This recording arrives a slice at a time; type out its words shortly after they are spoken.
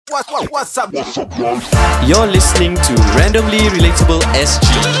What's up? You're listening to Randomly Relatable SG,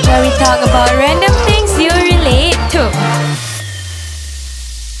 where we talk about random things you relate to.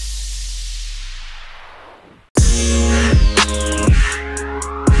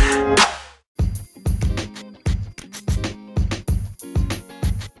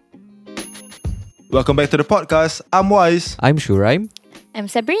 Welcome back to the podcast. I'm Wise. I'm Shuraim. I'm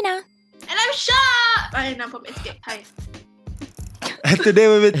Sabrina. And I'm Sharp. And I'm from SK. Hi. And today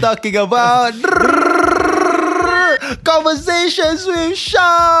we'll be talking about conversations with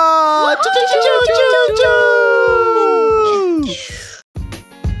Sharp.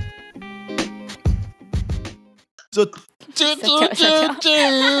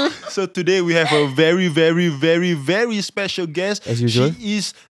 So today we have a very special guest. As usual.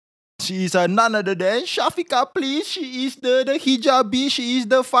 She is none other than Shafika, please. She is the hijabi. She is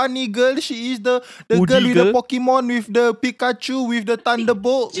the funny girl. She is the girl with the Pokemon, with the Pikachu, with the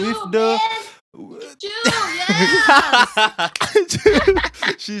Thunderbolt, with the...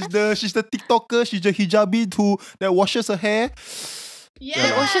 she's the TikToker. She's the hijabi that washes her hair. Yeah.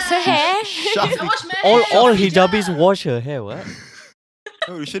 That washes her hair? All hijabis wash her hair, what?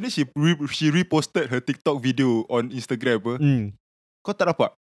 No, recently she reposted her TikTok video on Instagram. Kau tak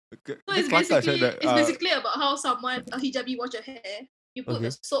dapat? So it's basically about how someone, a hijabi, wash your hair. You put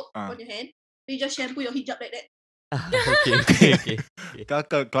the soap on your hand. You just shampoo your hijab like that. Okay.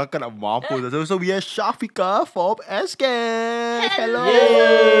 Kakak nak mampu. So we have Shafika from SK. Hello.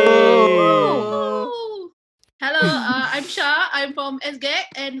 Hello, I'm Shah. I'm from SG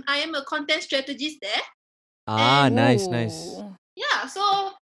and I am a content strategist there. Nice. Yeah,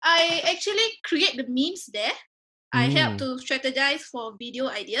 so I actually create the memes there. I help to strategize for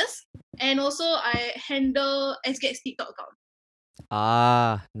video ideas, and also I handle SG's TikTok account.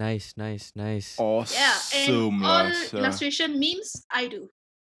 Nice. Awesome. Yeah, and all illustration memes I do.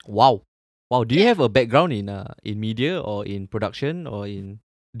 Wow. Do you have a background in media or in production or in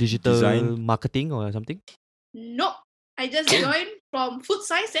digital design, marketing or something? Nope. I just joined from food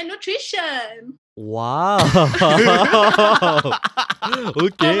science and nutrition. Wow. From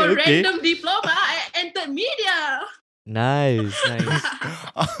a random diploma, I entered media. Nice.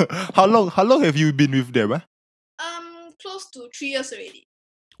 How long have you been with them? Close to 3 years already.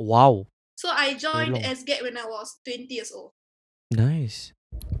 Wow. So I joined SGET when I was 20 years old. Nice.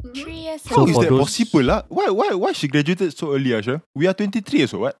 3 years How old. is that possible? Why she graduated so early, Asha? We are 23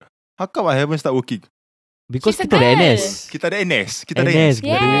 years old, what? How come I haven't started working? Because She's a kita ada girl. NS. Kita ada NS.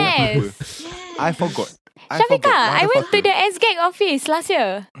 Yes. I forgot. Shafika, I went to the SGAG office last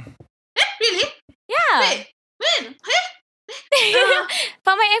year. Really? Yeah. Wait, when?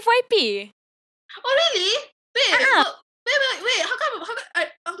 For my FYP. Oh, really? Wait. Wait. How come?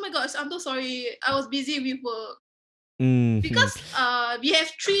 Oh my gosh, I'm so sorry. I was busy with work. Because we have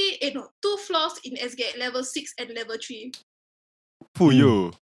 2 floors in SGAG, level 6 and level 3.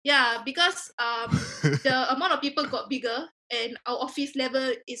 Yo. Yeah, because the amount of people got bigger and our office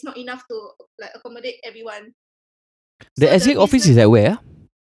level is not enough to accommodate everyone. The SGAG office is at where?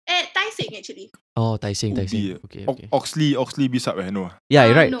 At Tai Seng actually. Oh, Tai Seng. Okay. Oxley Bisap, no? Yeah,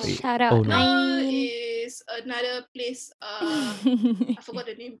 you're right. No. Shout out. Oh, no. Is another place. I forgot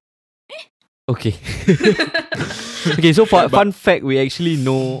the name. Okay. Okay, so for fun fact, we actually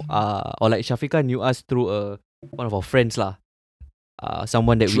know, or like Shafika knew us through one of our friends lah.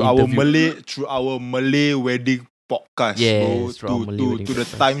 Someone that we interviewed. Through our Malay wedding podcast. Yes, to the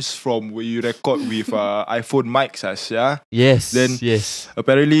times from where you record with iPhone mics, yeah. Yes. Then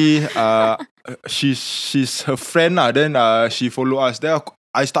apparently she's her friend lah. Then she follow us. Then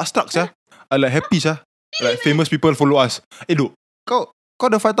I starstruck, yeah. I like happy, yeah. Like famous people follow us. Look, kau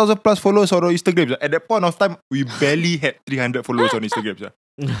the 5,000 plus followers on Instagram. At that point of time, we barely had 300 followers on Instagram.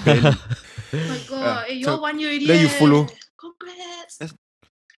 Barely. Oh my god, you're 1 year already. Then you follow. Congrats.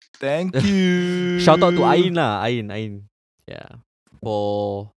 Thank you. Shout out to Ain lah. Ain. Yeah.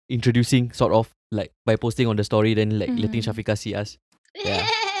 For introducing, sort of, like by posting on the story, then like letting Shafika see us. Yeah.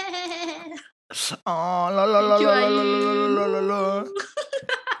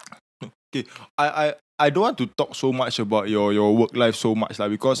 Okay, I don't want to talk so much about your work life so much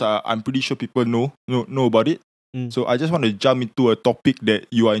because I'm pretty sure people know about it. So I just want to jump into a topic that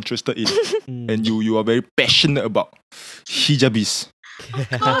you are interested in and you are very passionate about. Hijabis.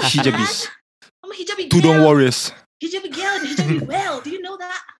 Hijabis. I'm a hijabi girl. Tudong warriors. Hijabi girl and hijabi well. Do you know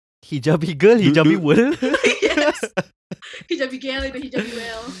that? Hijabi girl, hijabi world. Yes. Hijabi girl and hijabi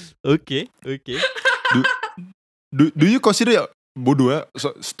well. Okay. Do you consider bodoh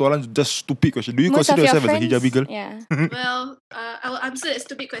so, soalan just stupid question. Do you Most of consider your yourself as a friends, hijabi girl? yeah. Well, I will answer that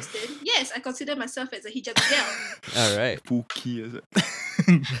stupid question. Yes, I consider myself as a hijabi girl. Alright. Pookie is it?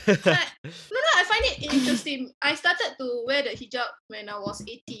 But, no, I find it interesting. I started to wear the hijab when I was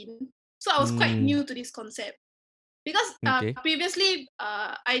 18. So I was quite new to this concept. Because Okay. previously,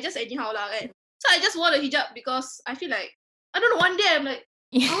 I just anyhow lah kan. So I just wore the hijab because I feel like, I don't know, one day I'm like,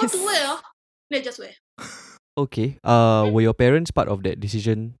 I want Yes. to wear. Then I just wear. Okay. Were your parents part of that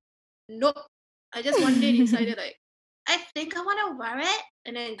decision? Nope. I just one day decided like, I think I want to wear it.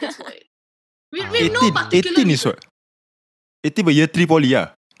 And then just wear it. With no 18 particular 18 is reason. what? 18 but year 3 poly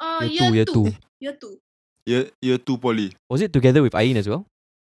lah. Year two. Year 2. Year 2 poly. Was it together with Ain as well?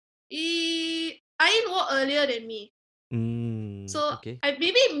 Ain wore earlier than me. So okay. I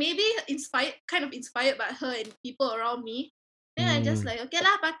maybe kind of inspired by her and people around me. Then I just like, okay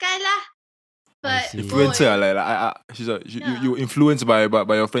lah, pakai lah. But see. Influencer lah, like she's you influenced by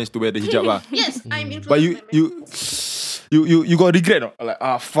your friends to wear the hijab lah. Yes, I'm influenced. But by my you got regret no? Like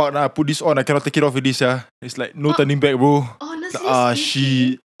fuck nah, I put this on, I cannot take it off with this yeah. It's like no turning back, bro.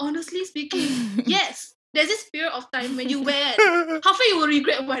 Honestly speaking, yes. There's this period of time when you wear it, halfway you will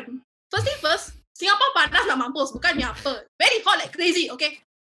regret one. First thing first, Singapore panas lah mampus, bukannya apa. Very hot like crazy, okay?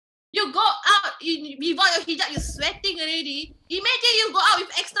 You go out, you wore your hijab, you're sweating already. Imagine you go out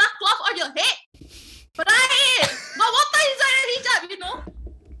with extra cloth on your head. Right? Got water inside the hijab, you know?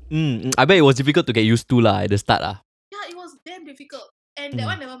 I bet it was difficult to get used to lah at the start lah. Yeah, it was damn difficult. And that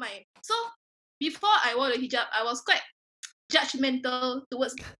one never mind. So, before I wore the hijab, I was quite judgmental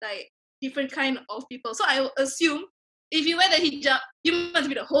towards like different kind of people. So I assume if you wear the hijab, you must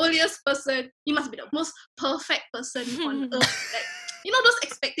be the holiest person. You must be the most perfect person on earth. Like, you know those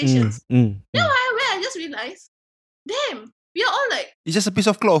expectations. Then when I wear, I just realized, damn, we are all like, It's just a piece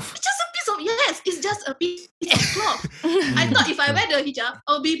of cloth. it's just a piece of, yes, it's just a piece of cloth. I thought if I wear the hijab,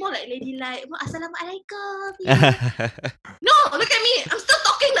 I'll be more like ladylike. More Assalamualaikum. No, look at me. I'm still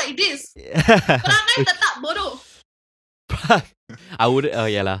talking like this. Perangai tetap bodoh. I would. Oh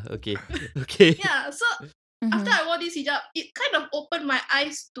yeah lah. Okay. Okay. Yeah, so after I wore this hijab, it kind of opened my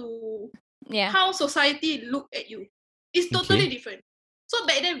eyes to Yeah. how society look at you. It's totally different. So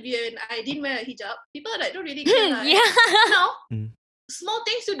back then when I didn't wear a hijab, people like don't really care. Like, Yeah. now, small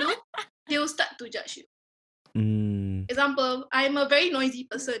things you do, they will start to judge you. Example, I'm a very noisy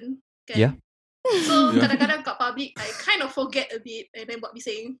person. Okay? Yeah. So kadang-kadang kat public, I kind of forget a bit and then buat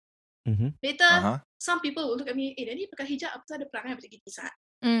bising. Later, some people will look at me, Daddy pakai hijab, apa ada perangai macam gitu sah?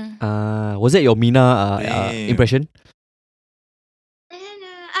 Was that your Mina impression?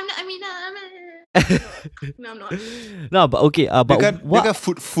 I'm not Amina. No, I'm not. No, but okay. But Dia what kan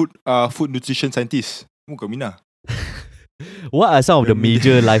food nutrition scientist. Bukan Mina. what are some of the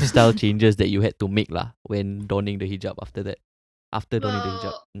major lifestyle changes that you had to make lah when donning the hijab after that? After donning the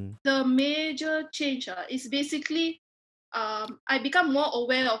hijab. The major change is basically I become more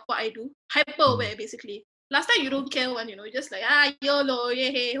aware of what I do. Hyper aware basically. Last time you don't care one, you know, just like YOLO, yeah,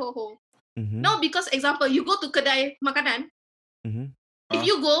 hey, ho ho. Now because example, you go to kedai makanan, if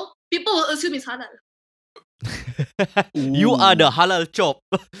you go, people will assume it's halal. You are the halal chop.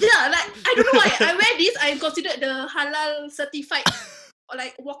 Yeah, like I don't know why. I wear this, I'm considered the halal certified or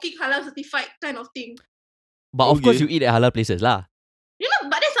like walking halal certified kind of thing. But of course you eat at halal places lah. You know,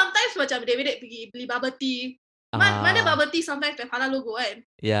 but then sometimes macam David pergi beli bubble tea. Mana bubble tea sometimes have halal logo kan.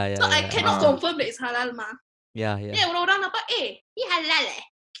 Yeah. So I cannot confirm that it's halal mah. Yeah. Orang-orang nampak, ni halal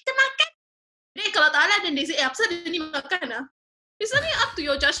kita makan. Then kalau tak halal, then they say, apa dia ni makan lah. It's only up to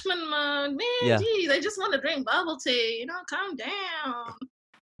your judgment, man. Geez, I just want to drink bubble tea. You know, calm down.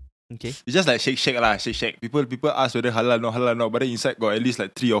 Okay. It's just like shake lah, shake. People ask whether halal no, but then inside got at least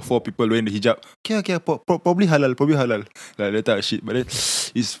like 3 or 4 people wearing the hijab. Okay, probably halal. Like that type of shit. But then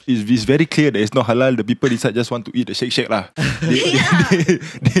it's very clear that it's not halal. The people inside just want to eat the shake lah. They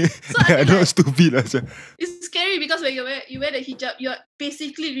are not stupid lah. It's scary because when you wear the hijab, you're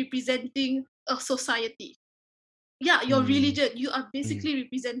basically representing a society. Yeah, your religion. You are basically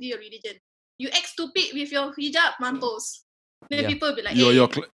representing your religion. You act stupid with your hijab, mampus. Then people will be like,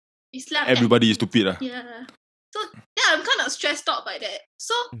 Islam. Everybody is stupid lah. Yeah. So yeah, I'm kind of stressed out by that.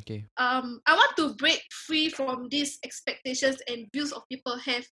 So I want to break free from these expectations and views of people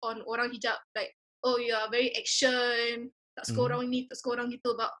have on orang hijab. Like, oh, you are very action. Tak suka orang ni, tak suka orang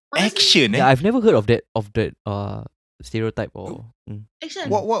gitu. But honestly, action. Yeah, I've never heard of that stereotype or action.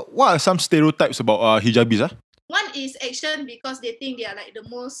 What are some stereotypes about hijabis? One is action because they think they are like the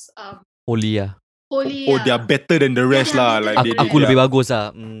most holy holy. Oh, they are better than the rest lah. Like aku lebih bagus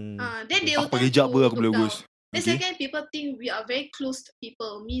lah. Then they will pakai hijab aku lebih bagus. The second, people think we are very closed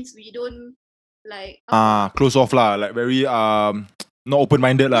people, means we don't like close off lah, like very not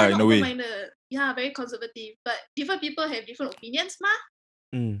open-minded lah in a way. Open-minded. Yeah, very conservative. But different people have different opinions,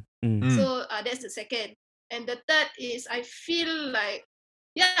 Mm. So that's the second. And the third is I feel like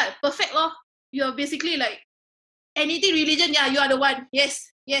perfect lor. You're basically like anything religion, you are the one.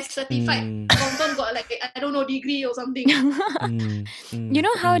 Yes, certified. Confirm got like I don't know degree or something. You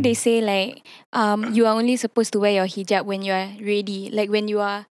know how they say like you are only supposed to wear your hijab when you are ready, like when you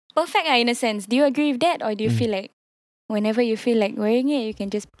are perfect in a sense. Do you agree with that, or do you feel like whenever you feel like wearing it, you can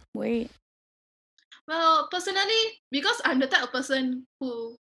just wear it? Well, personally, because I'm the type of person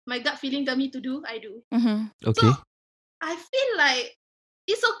who my gut feeling tell me to do, I do. Okay. So I feel like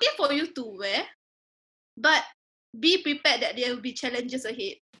it's okay for you to wear, but be prepared that there will be challenges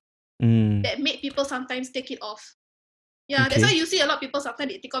ahead that make people sometimes take it off. Yeah, that's why you see a lot of people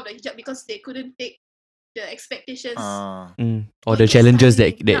sometimes they take off the hijab because they couldn't take the expectations. Or the challenges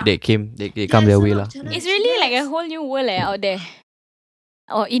that come their way lah. It's really like a whole new world out there.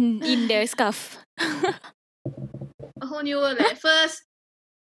 Or in the scarf. A whole new world. First,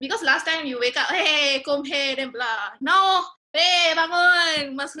 because last time you wake up, hey, comb hair, then blah. Now, hey,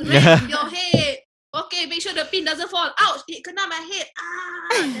 bangun, must rest your head. Okay, make sure the pin doesn't fall. Ouch, it kena my head.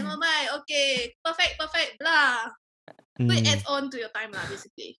 Never mind. Okay, perfect, blah. So it adds on to your time lah,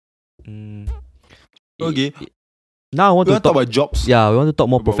 basically. Okay. Now I want to talk about jobs. Yeah, we want to talk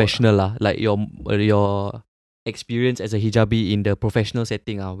more professional lah, like your experience as a hijabi in the professional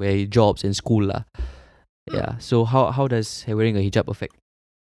setting where jobs and school lah. Yeah. So how does wearing a hijab affect?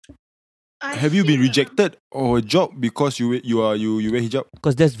 Have you been rejected or a job because you wear hijab?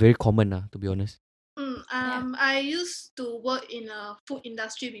 Because that's very common to be honest. I used to work in a food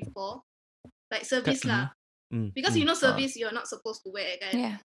industry before, like service lah. Because service you're not supposed to wear, kan?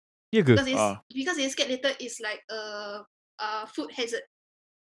 Yeah. Yeah, good. Because it's get later it's like a food hazard.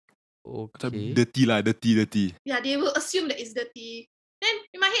 Okay. Dirty. Yeah, they will assume that it's dirty. Then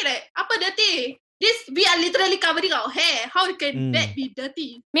in my head like, apa dirty? We are literally covering our hair. How can that be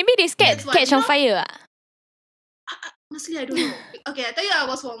dirty? Maybe they scared catch on fire. Honestly, I don't know. Okay, I tell you, I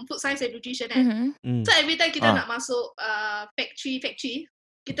was from food science and nutrition. So every time kita nak masuk factory,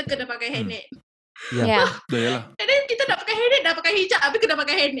 kita kena pakai hairnet. Yeah. And then kita nak pakai hairnet, dah pakai hijab, habis kena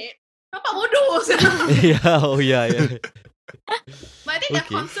pakai hairnet. Nampak bodoh. Yeah. But I think their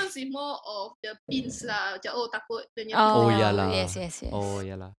concerns is more of the pins lah. Macam, takut dia lah. Yes. Oh,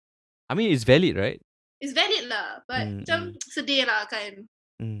 yeah lah. I mean, it's valid, right? It's valid lah. But macam sedih lah kan.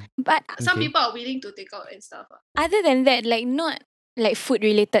 But some people are willing to take out and stuff. Other than that, like not like food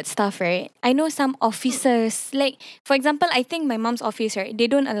related stuff, right? I know some officers, like for example, I think my mom's office, right? They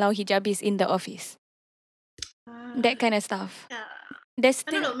don't allow hijabis in the office. That kind of stuff. Yeah. There's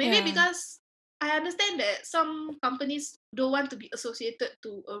I don't know. Maybe because I understand that some companies don't want to be associated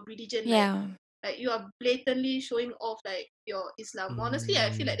to a religion. Yeah. Like you are blatantly showing off like your Islam. Honestly, I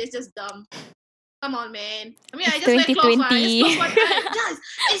feel like that's just dumb. Come on, man. I mean, I just wear clothes. Guys,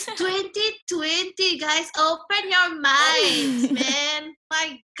 it's 2020, guys. Open your minds, man.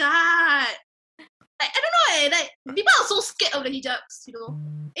 My God. Like, I don't know, like people are so scared of the hijabs,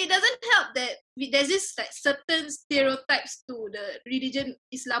 It doesn't help that there's this like certain stereotypes to the religion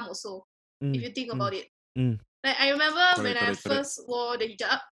Islam also. If you think about it. Like I remember when I first wore the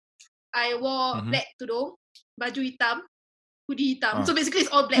hijab, I wore black tudung, baju hitam, hoodie hitam. So basically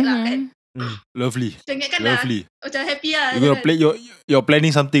it's all black lah kan. Lovely. Lovely. Macam happy lah. You're gonna play. You're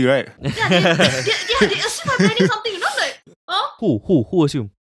planning something, right? Yeah, they assume I'm planning something. Like, Who assume?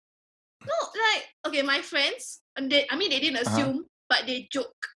 No, like okay, my friends. They didn't assume, but they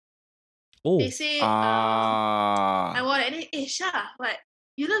joke. Oh. They say, I want it. Shah, what?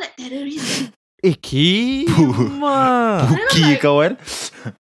 You look like terrorist. Kim. Buki kawan.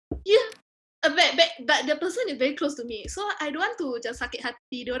 Yeah. But the person is very close to me, so I don't want to just sakit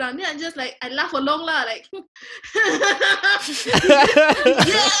hati diorang. Then I just like I laugh along lah, like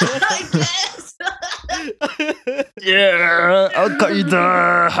yeah, I guess. Yeah, Al-Qaeda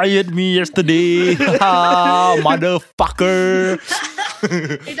hired me yesterday. Motherfucker.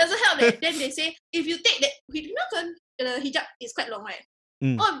 It doesn't help. Then they say if you take that, the hijab is quite long, right?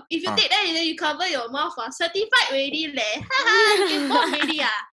 Oh, if you take that, then you cover your mouth. Certified already leh. You can walk already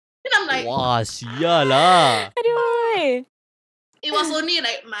ah. Then I'm like, wah, sialah. Aduh. It was only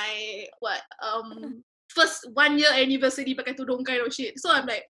like my first 1 year anniversary pakai tudung kind of shit. So I'm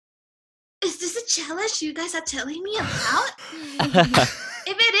like, is this a challenge you guys are telling me about?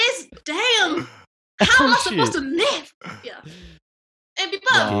 If it is, damn, how am I supposed to live? Yeah, and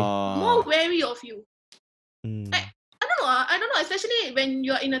people are more wary of you. Like, I don't know, especially when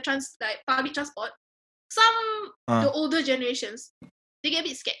you're in a public transport. The older generations, they get a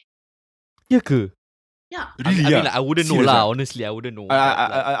bit scared. Ya ke? Yeah. Really? I mean, like, I wouldn't know Serious lah. ah? Honestly, I wouldn't know.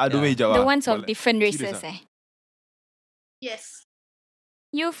 I don't wear hijab The lah. ones But of like, different serious races ah? Yes.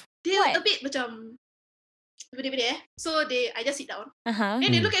 You've They what? a bit macam beda-beda So I just sit down. Uh-huh.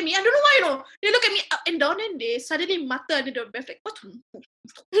 Then they look at me. I don't know why, They look at me up and down and they suddenly mata under the breath like, what?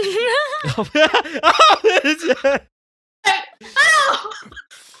 Oh,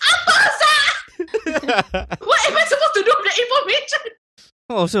 apa sah? What am I supposed to do with that information?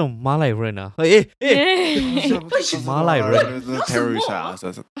 Oh, so Malay run ah. Eh. Malay run. Terrorist Not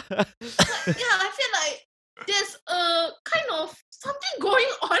ah. Yeah, I feel like there's a kind of something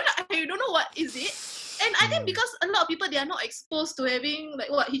going on. I don't know what is it. And I think because a lot of people, they are not exposed to having like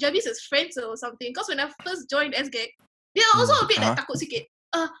hijabis as friends or something. Because when I first joined SGAG, they are also a bit like takut sikit.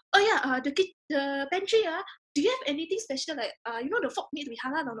 The pantry do you have anything special like the fork need to be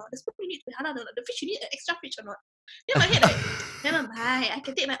halal or not? The spoon need to be halal or not? The fish you need an extra fridge or not? Then my head like, never mind, I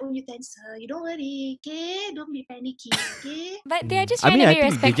can take my own utensil. You don't worry, okay? Don't be panicky, okay? But they're just I trying mean, to I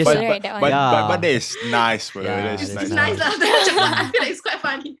be think they respectful, just- right? That one. But that is nice, bro. Yeah, That is that's It's nice. nice lah. I feel like it's quite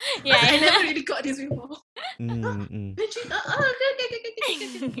funny. Yeah. I never really got this before. Mm. Okay.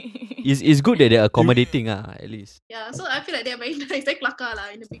 It's good that they're accommodating at least. Yeah, so I feel like they're very nice. Like kelakar lah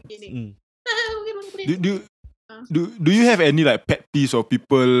in the beginning. Do you have any like pet peeves of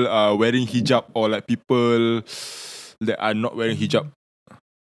people wearing hijab or like people that are not wearing hijab?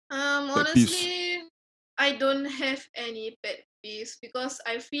 Honestly, I don't have any pet peeves because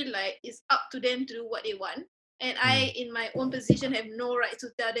I feel like it's up to them to do what they want. And I, in my own position, have no right to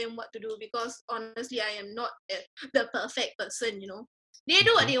tell them what to do because honestly, I am not the perfect person, They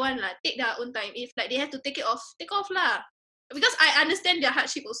do what they want lah. Take their own time. If like they have to take off lah. Because I understand their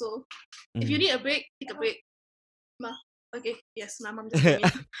hardship also. If you need a break, take a break. Okay, yes, my mom just told me.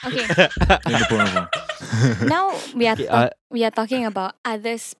 Okay. No problem. Now we are Okay, we are talking about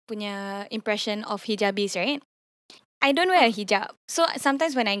others punya impression of hijabis, right? I don't wear a hijab, so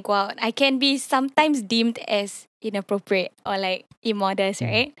sometimes when I go out, I can be sometimes deemed as inappropriate or like immodest,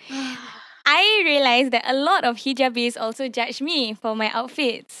 right? I realize that a lot of hijabis also judge me for my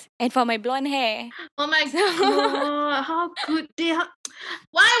outfits and for my blonde hair. Oh my god, how could they?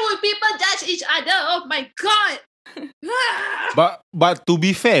 Why would people judge each other? Oh my god! But to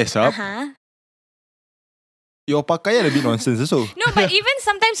be fair, Sab, your pakaian a bit nonsense also. No, but even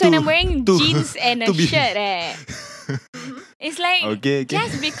sometimes when I'm wearing to- jeans and a to be- shirt, it's like Okay.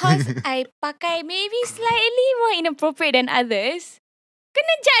 just because I pakai maybe slightly more inappropriate than others,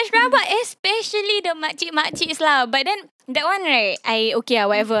 kena judge rabak, especially the makcik-makcik lah. But then that one right,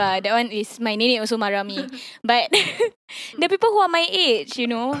 whatever lah. That one is my nenek also marah me. But the people who are my age,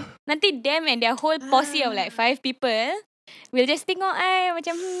 nanti them and their whole posse of like 5 people will just tengok I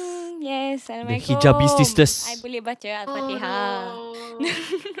macam yes, Assalamualaikum. hijabis sisters. I boleh baca Al-Fatihah.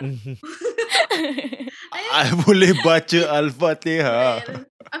 I boleh baca Al-Fatihah. Well,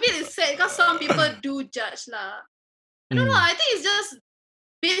 I feel it's sad because some people do judge lah. I don't know. I think it's just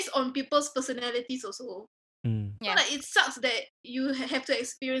based on people's personalities also. Yeah. Like it sucks that you have to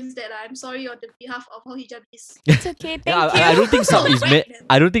experience that. I'm sorry on the behalf of all hijabis. It's okay, thank you. I don't think Sab is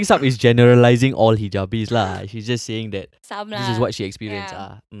I don't think Sab is generalizing all hijabis lah. She's just saying that Some this is lah. what she experienced.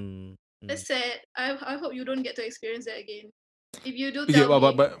 Yeah. That's sad. I hope you don't get to experience that again. If you do, Okay, tell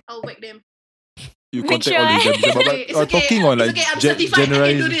me, but I'll whack them. you Make contact sure, all the hijabis. It's But okay. talking on like It's okay. I'm certified. I can do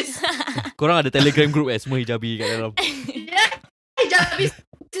generalizing. this. Korang ada Telegram group semua hijabi kat dalam. Yeah, hijabis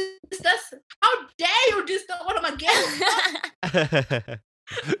sisters. How dare you disturb one of my guests?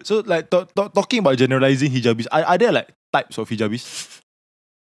 So like talking about generalizing hijabis, are there like types of hijabis?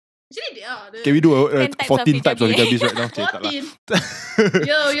 Actually, they are. Can we do 10 types of 14 types of hijabi. hijabis right now? Cik, tak lah.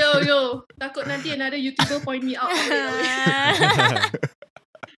 14. Yo. Takut nanti another YouTuber point me out.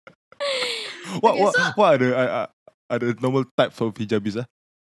 What Okay, what are the normal types of hijabis?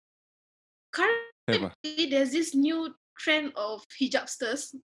 Currently, there's this new trend of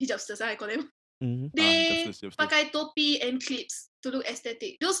hijabsters, I call them. They pakai topi and clips to look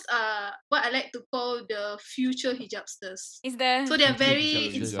aesthetic. Those are what I like to call the future hijabsters. Is the So they are very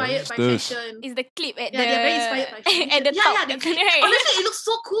Hijabsters. inspired by fashion. is the clip at Yeah, they're very inspired by fashion. at the top. the clip. right? Honestly, it looks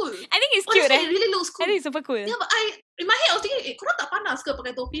so cool. I think it's cute. Honestly, it really looks I cool. think it's super cool. Yeah, but in my head I was thinking, korang tak panas ke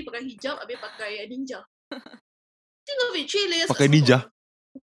pakai topi, pakai hijab, habis pakai ninja? Think of it, 3 layers. Pakai kat ninja? semua.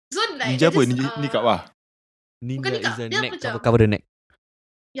 So like Ninja apa? they just, Nikah lah. Ninja Bukan nikah, is a dia neck macam- cover the neck.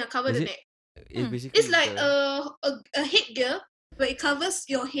 Yeah, cover Is the it? neck. It's basically It's like a headgear where it covers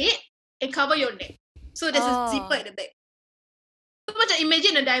your head and cover your neck. So there's a zipper at the back. So macam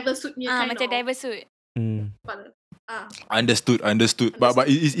imagine a diver suit punya kind Macam of diver suit. kepala. Understood. But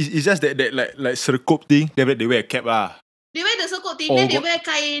it's just that like serkup thing. They wear a cap lah. They wear the circle thing, then they wear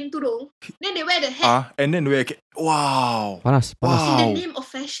kain tudung, then they wear the hat. And then wow. Panas. In Wow. the name of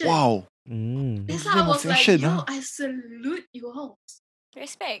fashion. Wow. That's In the how I name of was like, fashion, yo, huh? I salute you all.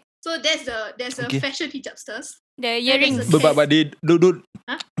 Respect. So there's a Okay. fashion hijabsters. The there's earrings. a- But they don't.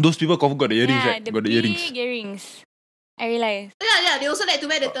 Huh? Those people confirm got the earrings, Yeah, right? the Got the big earrings. earrings. I realized. Yeah, they also like to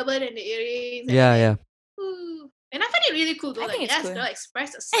wear the turban and the earrings. And Yeah. Ooh. And I find it really cool though. I think Like, it's yes, cool. they'll express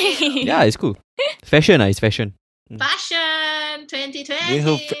themselves. Yeah, it's cool. Fashion, it's fashion. Fashion 2020. Yeah,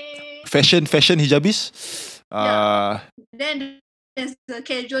 so fashion hijabis. Then there's the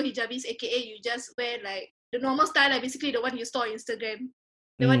casual hijabis, aka you just wear like the normal style, like basically the one you saw on Instagram.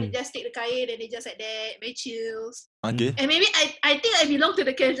 The one you just take the kain and they just like that, very chills. Okay. And maybe I think I belong to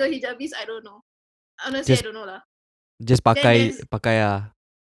the casual hijabis. I don't know. Honestly, Just- I don't know lah. Just pakai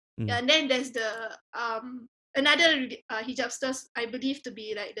Yeah, and then there's the another hijabsters I believe to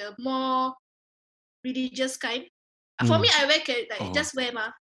be like the more religious kind. For me, I wear just wear mah.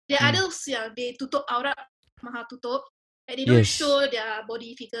 There are others they tutup aurat, maha tutup. And they don't Yes. show their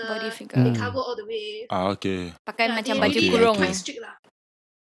body figure. Body figure. They Mm. cover all the way. Okay. Pakai Yeah, macam they baju really kurung. quite strict lah.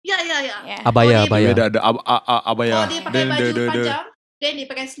 Yeah. Yeah. Abaya. Or they- Where the abaya. Or they pakai baju panjang, then they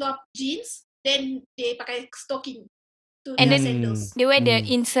pakai slop jeans, then they pakai stocking to And their then sandals. They wear the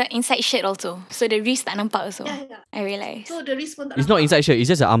inside shirt also. So the wrist tak nampak also. Yeah. I realized. So the wrist pun tak It's not nampak. inside shirt, it's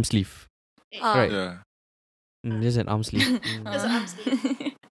just an arm sleeve. Ah. Right. Yeah. Just an arm sleeve. That's an arm sleeve.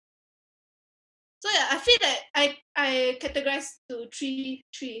 So yeah, I feel that I categorize to three: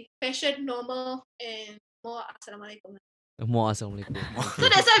 fashion, normal, and more assalamualaikum. More assalamualaikum. So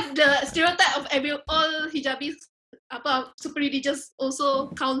that's why the stereotype of all hijabis super religious also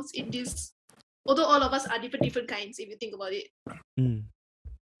counts in this. Although all of us are different kinds if you think about it. Mm.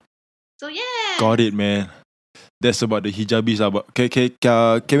 So yeah. Got it, man. That's about the hijabis. But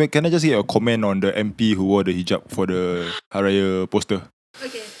can I just get a comment on the MP who wore the hijab for the Haraya poster?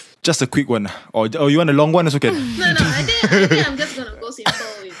 Okay. Just a quick one. Or you want a long one also can. No, I think I'm just gonna go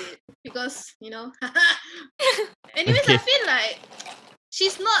simple with it because Anyways, Okay. I feel like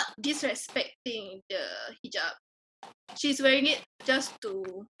she's not disrespecting the hijab. She's wearing it just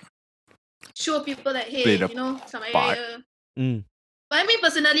to show people that hey, Play the some part. area. Mm. But I mean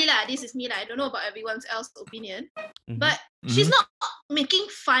personally lah, this is me lah. I don't know about everyone's else opinion. Mhm. But she's not making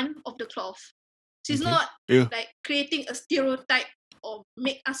fun of the cloth. She's Okay. not Yeah. like creating a stereotype or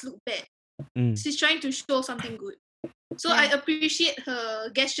make us look bad. Mm. She's trying to show something good. So I appreciate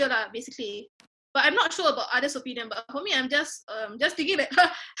her gesture lah, basically. But I'm not sure about others' opinion. But for me, I'm just thinking that.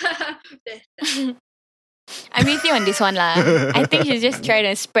 I'm with you on this one lah. I think she's just trying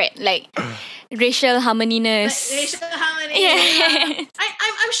to spread like racial harmoniness. racial harmony. Yes.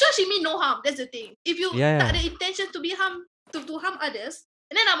 I'm sure she mean no harm. That's the thing. If you Yeah. tak ada intention to be harm to harm others,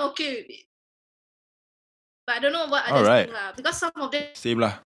 and then I'm okay with it. But I don't know what others Alright. think lah, because some of them Same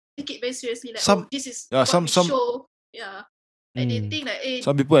lah. take it very seriously. Like, Some- this is yeah, what some- we some- show. Yeah, like they Mm. think like, hey,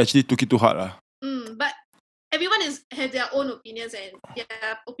 Some people actually took it too hard lah. but everyone has their own opinions, and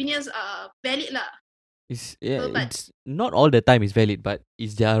their opinions are valid lah. It's but- it's not all the time it's valid, but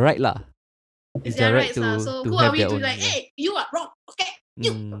it's their right lah. It's their their right rights lah. to- So to who have are we their to own, like, yeah. hey, you are wrong, okay?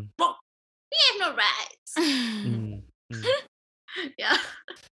 You Mm. are wrong. We have no rights. Mm. Mm. Yeah.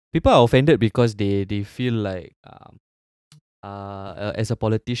 People are offended because they feel like as a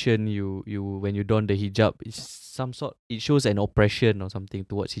politician you when you don the hijab it's some sort it shows an oppression or something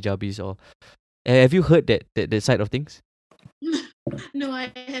towards hijabis or have you heard that side of things? No,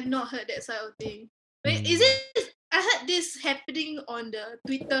 I have not heard that side of thing. Wait, is Mm. it? I heard this happening on the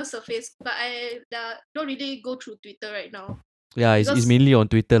Twitter surface, but I don't really go through Twitter right now Yeah, it's Because- mainly on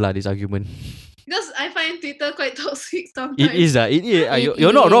Twitter lah, this argument. because I find Twitter quite toxic sometimes. It is it is It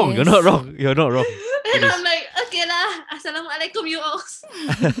you're not wrong. You're not is. wrong. You're not wrong. And It is. I'm like, okay lah, assalamualaikum you all.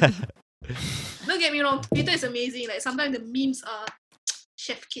 Don't get me wrong, Twitter is amazing. Like sometimes the memes are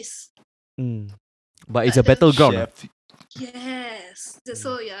chef kiss. Mm. But it's a But the battleground. lah. Chef. Yes.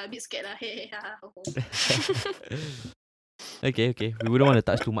 So yeah, a bit scared lah. Hey, ha, ha, ho, ho. Okay. We wouldn't want to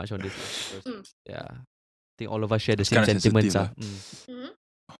touch too much on this. Because, Mm. yeah. I think all of us share the It's same kinda sentiments. sensitive Mm.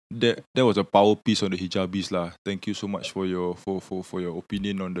 That was a power piece on the hijabis lah. Thank you so much for your for your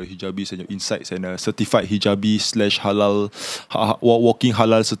opinion on the hijabis and your insights and a certified hijabi / halal walking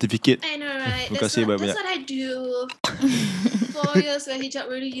halal certificate. I know, right? Terima That's kasih what banyak-banyak. I do. 4 years wear hijab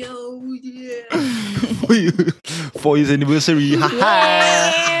really, yo. Yeah. 4 years anniversary.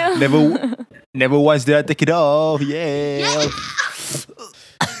 Yeah. Never once did I take it off. Yeah.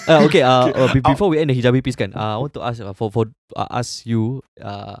 Okay. Before we end the hijabi piece, kan, I want to ask for ask you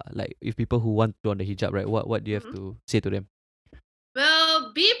like if people who want to on the hijab, right? What do you have to say to them?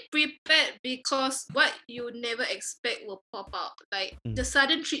 Well, be prepared because what you never expect will pop out. Like the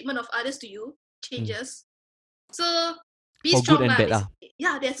sudden treatment of others to you changes. So be For strong good and bad lah.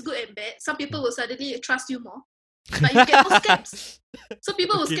 Yeah, that's good and bad. Some people will suddenly trust you more. But you get more scams. So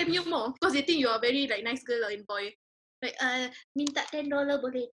people will scam you more because they think you are very like nice girl or boy. Like minta $10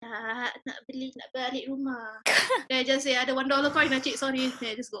 boleh tak? Nak balik rumah. Then I just say ada $1 coin cik, sorry.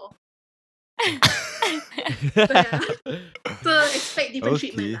 Then I just go. So expect different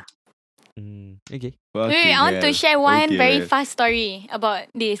treatment lah. Okay. Wait, I want to share one very fast story about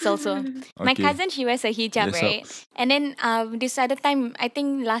this also. My cousin, she wears a hijab, right? And then this other time, I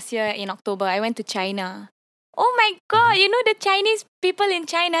think last year in October, I went to China. Oh my god, you know the Chinese people in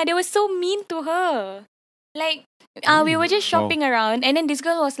China, they were so mean to her. Like, we were just shopping around, and then this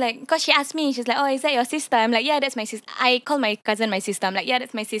girl was like, because she asked me, she's like, oh, is that your sister? I'm like, yeah, that's my sister. I call my cousin my sister. I'm like, yeah,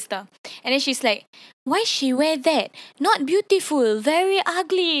 that's my sister. And then she's like, why she wear that? Not beautiful, very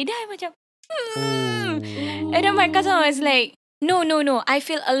ugly. Then I macam, And then my cousin was like, no, I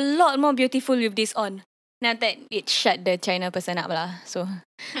feel a lot more beautiful with this on. Now that it shut the China person up lah. So,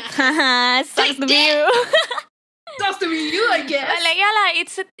 sucks to be you. Sucks to be you, I guess. But like, yeah lah,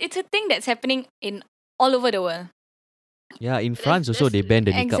 it's a thing that's happening in all over the world. Yeah, in France also they ban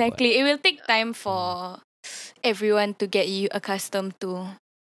the niqab. Exactly. It will take time for everyone to get you accustomed to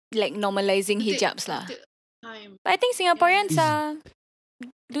like normalizing hijabs lah. But I think Singaporeans are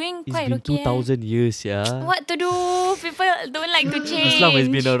doing It's quite been okay. 2,000 years, yeah. What to do? People don't like to change. Islam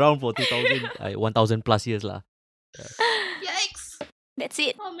has been around for 1,000 plus years lah. Yikes. That's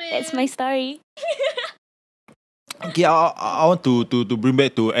it. Oh, man. That's my story. Okay, I want to bring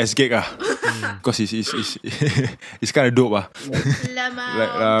back to SGAG because it's kind of dope like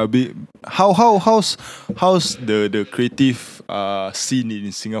how's the creative scene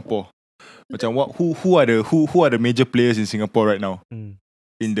in Singapore? Macam who are the major players in Singapore right now? In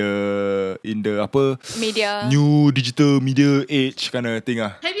the apa Media. new digital media age kind of thing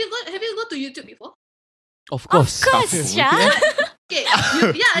Have you go to YouTube before? Of course. Of course, Syah. Okay.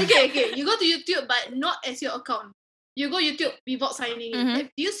 You go to YouTube, but not as your account. You go YouTube without signing in. Like,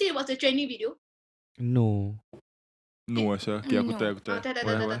 do you see what's the trending video? No. No, Asha. Okay, aku try. Tak.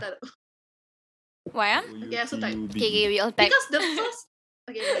 Why? Okay, so type. Okay, we all type. Because the first.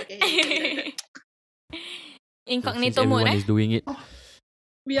 Okay. Incognito Since mode, everyone is doing it.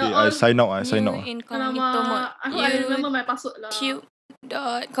 We are I all. sign out. Incognito mode. I hope I remember my password lah.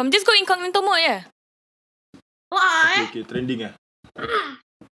 YouTube.com. Just go incognito mode, yeah. Why? Okay, trending Alright.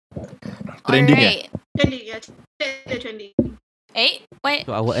 Trending, yeah. They're trending. What?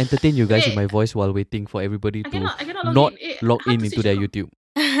 So I will entertain you guys with Wait. my voice while waiting for everybody I to cannot not log in. log in into their YouTube.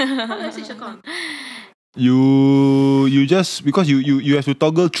 How do I switch account? You just because you have to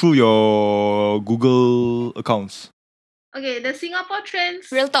toggle through your Google accounts. Okay, the Singapore trends.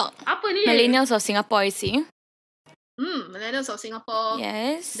 Real talk. Apa ni? Millennials of Singapore, you see. Millennials of Singapore.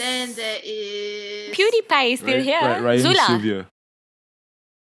 Yes. Then there is PewDiePie is still here. Ryan Zula. Sylvia.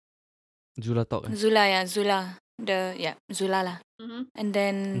 Zula talk. Zula. Zula lah. And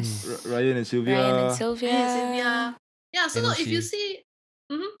then Ryan and Sylvia. Sylvia. Yeah, so NOC. if you see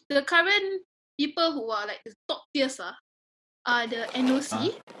the current people who are like the top tiers are the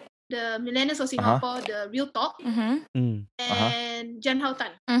NOC, the Millennials of Singapore, the Real Talk, and Jan Hao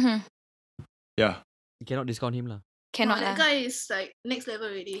Tan. Yeah. You cannot discount him lah. Cannot That lah. guy is like next level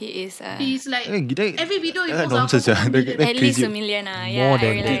already. He is He's like That every video he posts nonsense out for that at least crazy. 1 million More I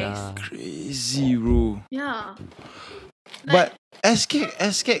than realize. that. Crazy, bro. Yeah. But SK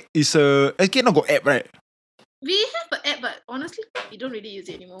not got app, right? We have an app, but honestly, we don't really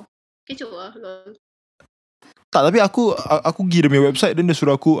use it anymore. Kecoh lol. Tak, tapi aku pergi dia punya website dan dia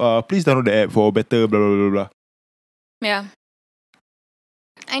suruh aku please download the app for better blah blah blah blah. Yeah.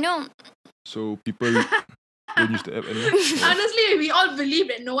 I know. So people don't use the app anymore. Honestly, we all believe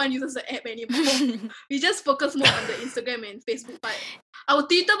that no one uses the app anymore. We just focus more on the Instagram and Facebook part. Our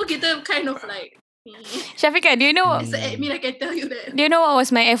Twitter pun kita kind of like Syafiqah, do you know as an admin, I can tell you that. do you know what was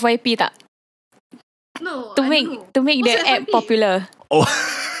my FYP tak? No, To I make don't know. to make the What's app FYP? popular. Oh.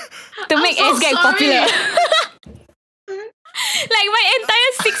 To I'm make so SGAG sorry. popular. Like my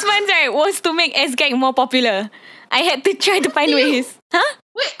entire 6 months right was to make SGAG more popular. I had to try to find ways. Huh?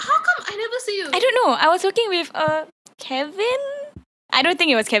 Wait, how come I never see you? I don't know. I was working with Kevin. I don't think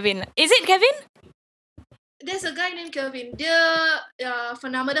it was Kevin. Is it Kevin? There's a guy named Kelvin. Dia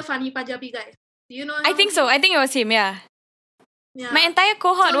phenomenal funny Punjabi guy. Do you know him? I think so. I think it was him, yeah. Yeah. My entire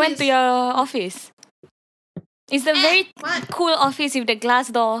cohort So went to he's- your office. It's the very what? cool office with the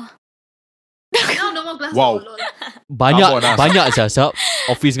glass door. Now no more glass Wow. door, lol. Banyak Abon lah. banyak siap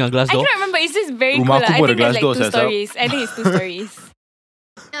office dengan glass I door. cannot remember. it's just very cool. Rumah aku I pun think ada there's like glass doors, two Sab. stories. I think it's two stories.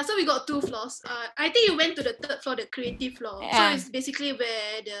 Yeah, so we got 2 floors. I think you went to the 3rd floor, the creative floor. So Yeah. it's basically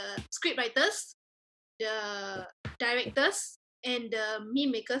where the script writers, the directors, and the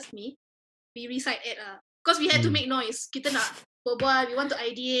meme makers, we reside at. Because we had to make noise. Kita nak berbual, we want to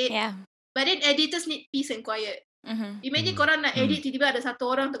ideate. Yeah. But then editors need peace and quiet. Mm-hmm. Imagine korang nak edit, tiba-tiba ada satu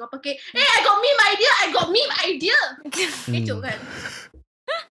orang tengah pakai, hey, I got meme idea. Kecoh kan?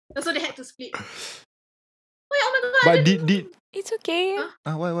 So they had to split. Oh my god. But did It's okay.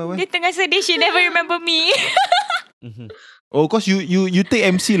 why? Dia tengah sedih. She never remember me. Oh, cause you take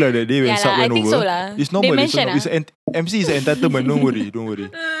MC lah that day when Yeah Sab lah, I went think over. so lah. It's They normal. mention MC is an entitlement. Don't worry.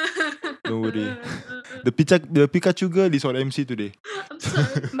 The Pikachu girl is on MC today. I'm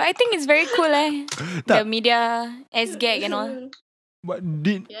sorry. But I think it's very cool The media, SGAG and all. But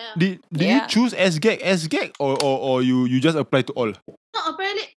did Yeah. you Yeah. choose SGAG or you just apply to all? No,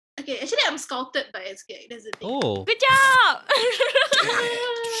 apparently, okay, actually I'm scouted by SGAG. That's the thing. Oh. Good job!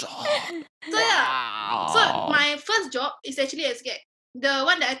 So yeah. So my first job is actually SGAG. The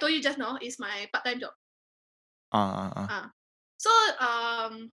one that I told you just now is my part-time job. So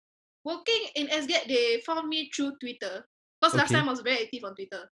working in SGAG, they found me through Twitter. Because last Okay. time I was very active on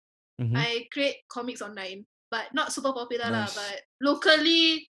Twitter. Mhm. I create comics online, but not super popular lah. Nice. But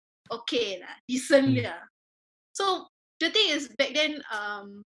locally, okay lah, decent lah. So the thing is, back then,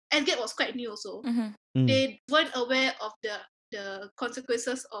 SGAG was quite new also. Mhm. They weren't aware of the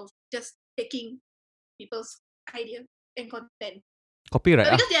consequences of just taking people's idea and content. Copyright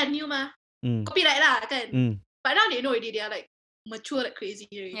But ah. because they are new mah, Mm. copyright lah kan. Mm. But now they know already, they are like mature like crazy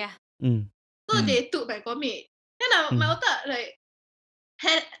already. Yeah. Mm. So they took my comic. Then my otak like,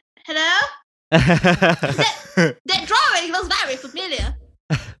 hello? That drawing looks very familiar.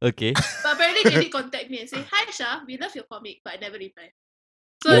 Okay. But apparently they did contact me and say, hi Shah, we love your comic, but I never reply.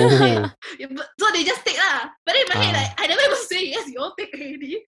 So, Oh. so they just take lah. But then in my head, like, I never even say yes, you all take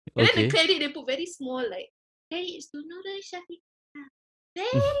already. And then the Okay. credit they put very small, like, hey, it's to Nura Shafiq.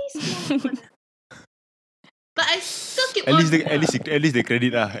 Very small. But I still keep At on. least the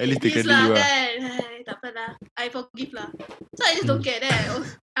credit lah. At least the Please credit lah you lah. kan. Ay, tak apa lah. I forgive lah. So I just don't care that.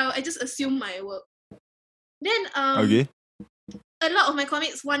 I just assume my work. Then Okay. a lot of my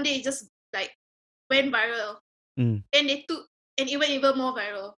comics one day just like went viral. Mm. And they took and it went even more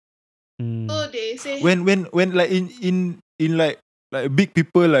viral. Mm. So they say When like in like big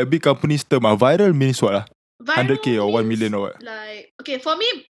people, like big companies term viral means what lah? viral 100K or 1 means, million or what? Like, okay, for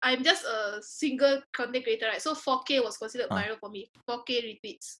me, I'm just a single content creator, right? So 4K was considered viral for me. 4K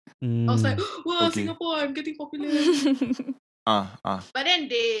retweets. I was like, wow, Okay. Singapore, I'm getting popular. But then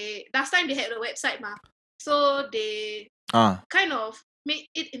last time they had a website mah. So they kind of made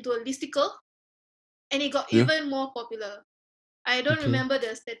it into a listicle and it got Yeah. even more popular. I don't Okay. remember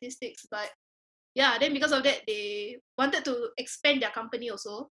the statistics, but yeah, then because of that, they wanted to expand their company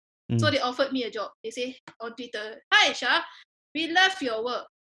also. So they offered me a job. They say on Twitter, hi Shah, we love your work.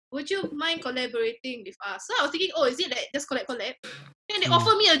 Would you mind collaborating with us? So I was thinking, oh, is it like just collab? And they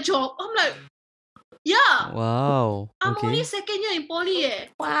offer me a job. I'm like, yeah, Wow. I'm Okay. only second year in poly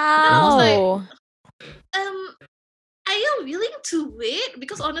I was like, Wow. are you willing to wait?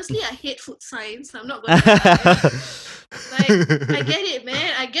 Because honestly, I hate food science. I'm not gonna lie. Like, I get it,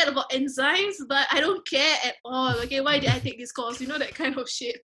 man. I get about enzymes, but I don't care at all. Okay, why did I take this course? You know, that kind of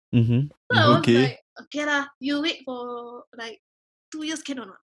shit. Mm-hmm. So I was Okay. like, okay lah, you wait for like 2 years, can or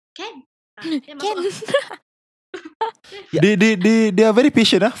not? Can. Can. They are very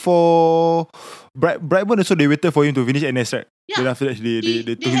patient for Brightburn also. They waited for him to finish NS, right? Yeah. Then after that they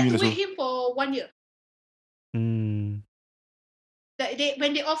took had him in to also. wait him for 1 year. Mm. Like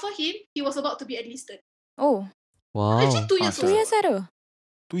when they offer him, he was about to be enlisted. Oh, Wow. Actually, 2 years. Ah, 2 years tu.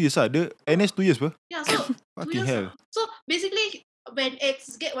 2 years lah. The NS 2 years apa? Yeah, so 2 Fucking years. hell. So basically, when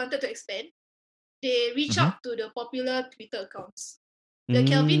XGET wanted to expand, they reach out to the popular Twitter accounts. The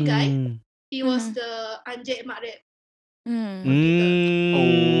Kelvin guy, he was the Anjay Makrep. Oh.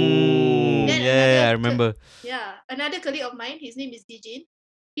 Then Yeah, I another remember. Yeah, another colleague of mine, his name is Dijin.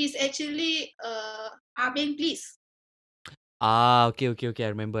 He's actually Abeng Please. Okay, I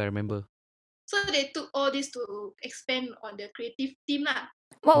remember. So they took all this to expand on the creative team lah.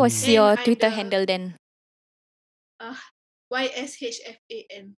 What was Then your I'm Twitter the- handle then?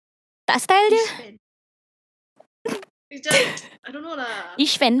 YSHFAN. Tak style je? Ishfan. It's just, I don't know lah.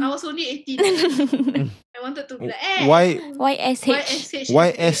 Ishfan. I was only 18. I wanted to be like, YSH.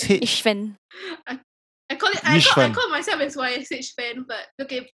 YSH. Ishfan. I call myself as YSH fan, but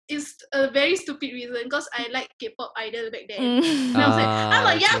okay, it's a very stupid reason because I like K-pop idol back then. And I was like, I'm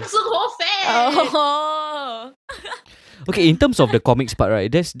a okay. Yang Sung-ho fan. Oh. Okay, in terms of the comics part,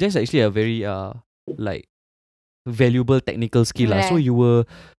 right? There's actually a very like valuable technical skill lah. So Right.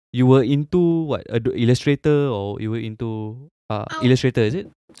 you were into what? Illustrator, or you were into Illustrator, is it?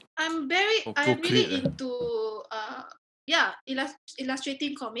 I'm Oh, really Procreate, into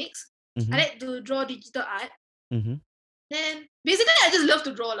illustrating comics. Mm-hmm. I like to draw digital art. Mm-hmm. Then basically I just love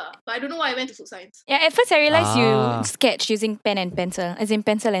to draw lah. But I don't know why I went to food science. Yeah, at first I realized you Ah. sketch using pen and pencil, as in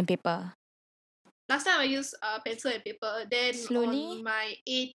pencil and paper. Last time I used pencil and paper. Then Slowly? on my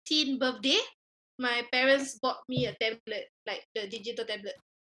 18th birthday, my parents bought me a tablet, like the digital tablet.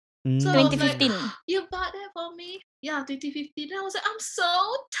 So I was like, 2015. you bought that for me? Yeah, 2015. Then I was like, I'm so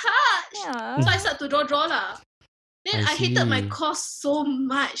touched. Yeah. So I started to draw lah. Then I I hated my see. course so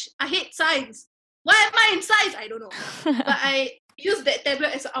much. I hate science. Why am I in science? I don't know. But I used that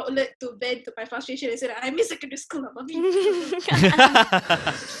tablet as an outlet to vent to my frustration and said, I miss secondary school, mommy.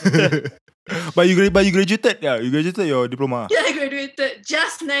 But you graduated. Yeah, you graduated your diploma. Yeah, I graduated.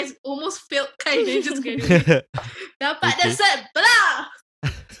 Just nice. Almost failed kind of just graduated. Dapat Okay. the cert. Blah!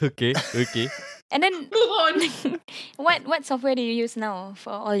 Okay. And then Move on. what software do you use now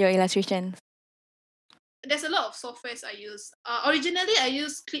for all your illustrations? There's a lot of softwares I use. Originally, I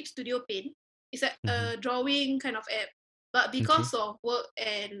used Clip Studio Paint. It's like a drawing kind of app. But because of work,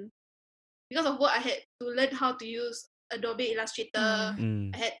 I had to learn how to use Adobe Illustrator. Mm.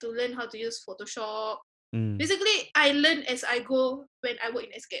 I had to learn how to use Photoshop. Mm. Basically, I learn as I go when I work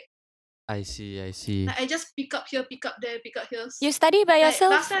in Escape. I see. Like, I just pick up here, pick up there, pick up here. You study by Like,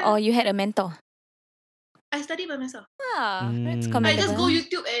 yourself last time- or you had a mentor? I study by myself. Ah, that's Mm. I just commendable. go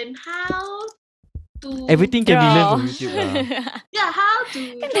YouTube and how to Everything can be learned Draw. from YouTube lah. Yeah, how to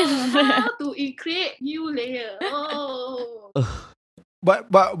create new layer. Oh, But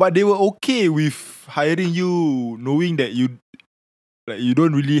they were okay with hiring you, knowing that you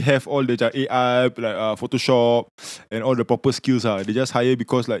don't really have all the AI like Photoshop and all the proper skills. They just hire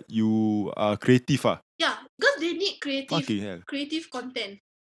because like you are creative. yeah, because they need Fucking hell. creative content.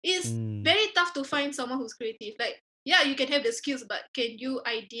 It's Mm. very tough to find someone who's creative. Like, yeah, you can have the skills, but can you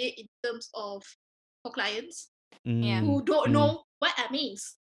ideate in terms of for clients Yeah. who don't know what that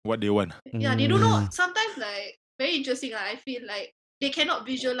means? What they want. Yeah, they don't know. Mm. Sometimes, like, very interesting. I feel like they cannot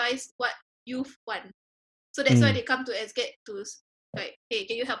visualize what you want. So that's why Mm. they come to SGET to like, hey,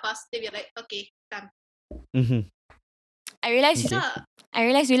 can you help us? They be like, okay, done. Mhm. I realized Yeah.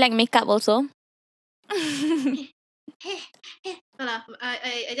 you like makeup also. I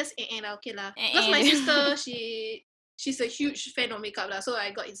just lah, okay lah. Because my sister, she's a huge fan of makeup lah, so I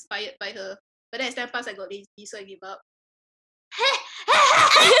got inspired by her. But then as time passed, I got lazy, so I give up.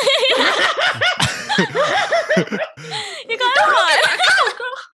 You got hot.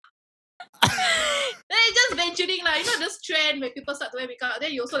 Then it's just venturing lah. You know this trend when people start to wear makeup,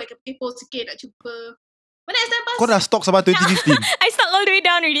 then you also like a kepo sikit nak cuba. But then as time Kau dah passed, stock sampai 2015. I stuck all the way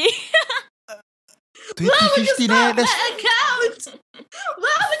down already. why would you 2015 start that's my account?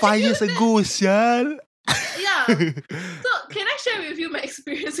 Why would 5 you years do that? ago, sial. Yeah. So can I share with you my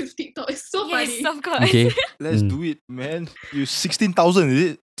experience with TikTok? It's so Yes, funny. of course. Okay. Let's do it, man. You 16,000,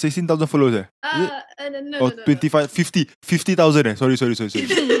 is it? 16,000 followers, Is it? No. Or 25, 50,000 Sorry.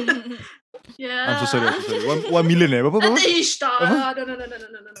 Yeah. I'm so sorry. 1 million Berapa? Nanti Ishtar. No.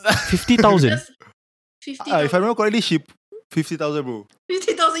 50,000. Just 50,000. If I remember correctly, she 50,000 bro.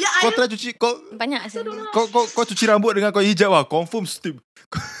 50,000. Yeah, Kau try cuci Banyak I sih. don't know. kau cuci rambut dengan kau hijab lah. Confirm steam.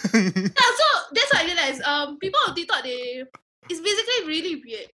 Yeah, so that's what I realized. People on TikTok, it's basically really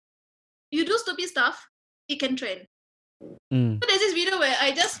weird. You do stupid stuff, it can trend. Mm. So there's this video where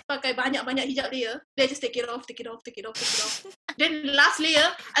I just pakai banyak hijab layer, then I just take it off. Then last layer,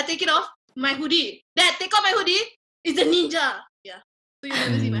 I take it off, my hoodie. Then I take off my hoodie, it's a ninja. Yeah. So you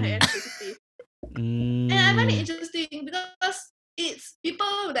never see my hair, basically. And I find it interesting because it's people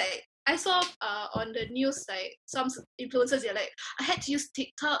like I saw on the news like some influencers, they're like, I had to use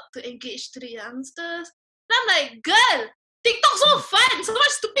TikTok to engage to the youngsters. And I'm like, girl, TikTok's so fun, so much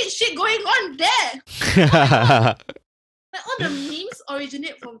stupid shit going on there. Like all the memes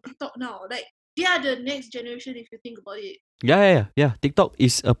originate from TikTok now. Like they are the next generation if you think about it. Yeah. TikTok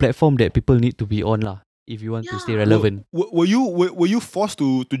is a platform that people need to be on lah, if you want to stay Yeah. relevant. Were you forced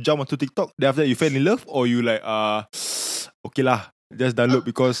to jump onto TikTok? Then after that you fell in love, or you like okay lah, just download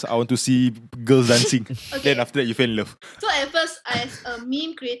because I want to see girls dancing. Okay. Then after that you fell in love. So at first, as a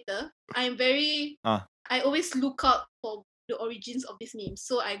meme creator, I'm very I always look out for the origins of these memes.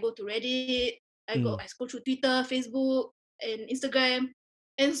 So I go to Reddit, I scroll through Twitter, Facebook, and Instagram.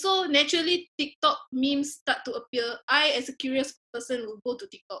 And so naturally TikTok memes start to appear. I as a curious person will go to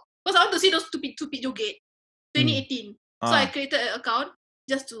TikTok. Because I want to see those stupid joget. 2018. So I created an account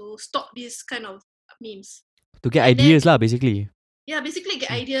just to stop this kind of memes. To get And ideas lah, basically. Yeah, basically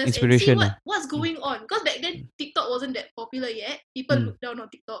get ideas Inspiration and see what's going on. Because back then TikTok wasn't that popular yet. People look down on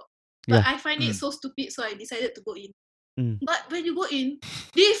TikTok. Yeah. But I find it so stupid, so I decided to go in. Mm. But when you go in,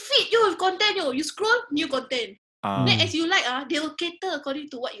 they feed you with content. You scroll, new content. Then as you like, they will cater according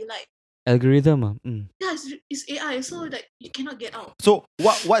to what you like. Algorithm. Yeah, it's AI, so like you cannot get out. So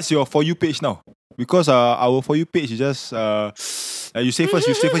what's your For You page now? Because our For You page is just you say first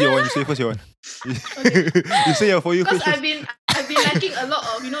your one. You say your For You page. Because I've been liking a lot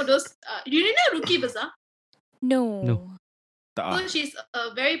of those. You know Ruki Bazaar? No. So she's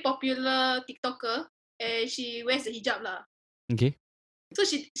a very popular TikToker, and she wears the hijab lah. Okay. So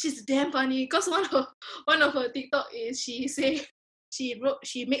she's damn funny. Cause one of her TikTok is she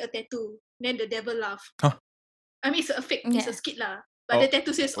made a tattoo. Then the devil laugh. Huh? I mean it's a fake, it's a skit lah. But the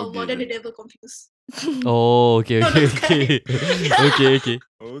tattoo says Allah, then the devil confused. Oh, okay. Okay.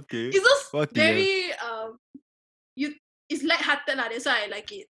 It's just very it's light-hearted lah. That's why I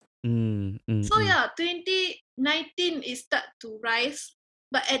like it. So yeah, 2019 is start to rise,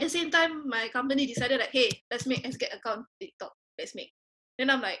 but at the same time, my company decided like, hey, let's make SGAT account TikTok. Let's make. Then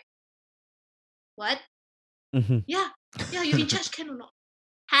I'm like, what? Yeah, you in charge can or not?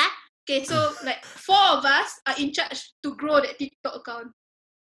 Huh? Okay, so like 4 of us are in charge to grow that TikTok account.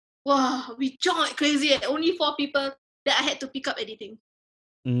 Wow, we jumped like crazy. Only 4 people that I had to pick up editing.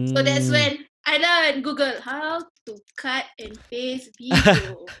 So that's when I learned Google how to cut and paste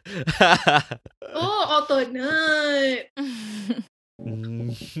video. Auto nerd.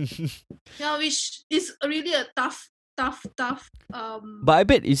 Yeah, which is really a tough. But I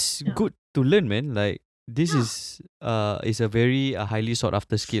bet it's good to learn, man. Like this is a very highly sought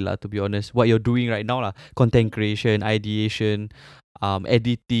after skill lah. To be honest, what you're doing right now lah, content creation, ideation,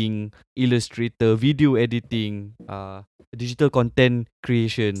 editing, Illustrator, video editing, digital content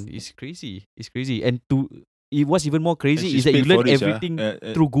creation is crazy. It's crazy, and what's even more crazy is that you learn everything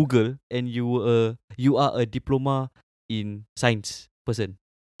through Google, and you are a diploma in science person.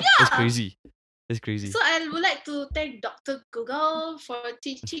 That's crazy. So I would like to thank Dr. Google for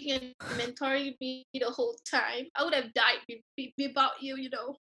teaching and mentoring me the whole time. I would have died without you,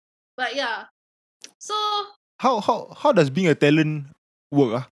 But yeah. So how does being a talent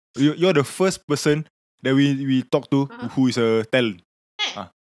work? You're the first person that we talk to who is a talent.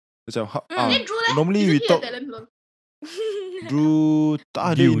 Normally we talk. Drew,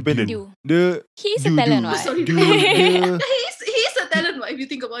 dia independent. He's a talent, right? He's a talent, if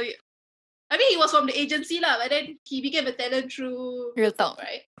you think about it. I mean, he was from the agency lah, but then he became a talent through Real Talk,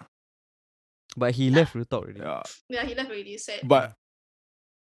 right? But he left Real Talk already. Yeah, he left already. Sad. But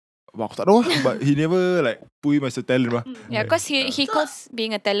aku tak tahu. But he never like put him as a talent lah. Yeah, because he calls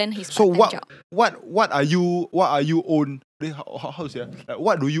being a talent his so part-time job. What are you own? How to say? Like,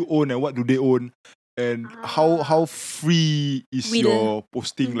 what do you own and what do they own? And how free is your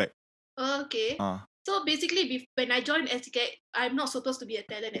posting like? Okay. So basically, when I joined SGAT, I'm not supposed to be a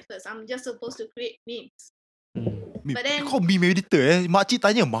talent at first. I'm just supposed to create memes. But then kau meme editor makcik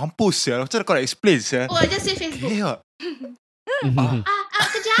tanya mampus ya. Macam kau nak explain ya? I just say Facebook.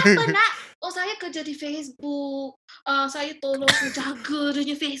 Kerja apa nak? Saya kerja di Facebook. Saya tolong jaga dia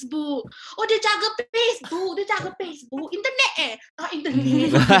punya Facebook. Dia jaga Facebook. Internet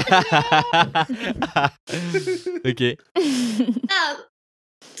internet. Okay.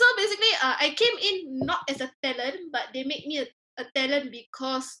 So basically, I came in not as a talent, but they made me a talent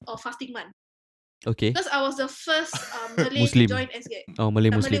because of fasting month. Okay. Because I was the first Malay Muslim. to join SGAT.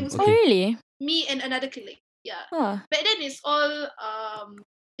 Malay Muslim. Oh, really? Me and another colleague. Yeah. Back then it's all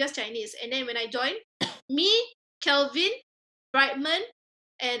just Chinese. And then when I joined, me, Kelvin, Brightman,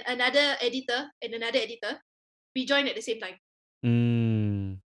 and another editor, we joined at the same time.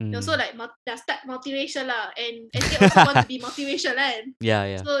 So like start multiracial lah, and they also want to be multiracial lah.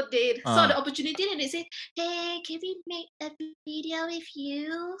 Yeah. So they saw the opportunity and they say, hey, can we make a video with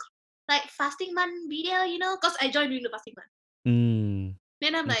you? Like fasting month video, because I joined during the fasting month.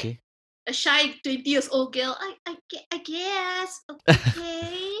 Then I'm like a shy 20 years old girl. I guess.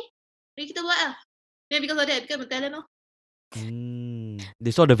 Okay. Then kita buat lah. Then because of that, I became a talent lah. They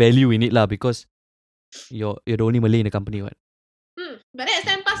saw the value in it lah, because you're the only Malay in the company, what? But then as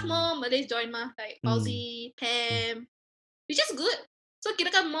time passed, more Malays join mah, like Fauzi, Pam, which is good. So kita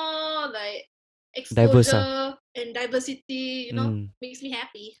kan more like exposure and diversity, makes me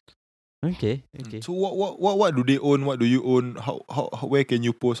happy. Okay. So what do they own? What do you own? How where can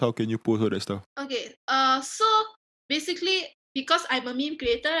you post? How can you post all that stuff? Okay. So basically, because I'm a meme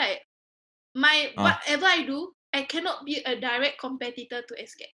creator, right? Whatever I do, I cannot be a direct competitor to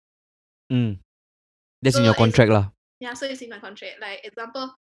SGAT. That's in your contract lah. Yeah, so it's in my contract. Like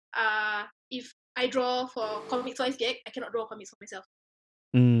example, if I draw for comics for SGAG, I cannot draw comics for myself.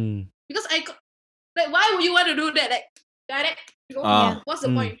 Because why would you want to do that? Like, direct, what's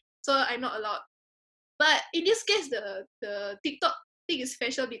the point? So I'm not allowed. But in this case, the TikTok thing is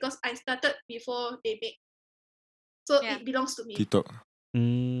special because I started before they make. So it belongs to me. TikTok.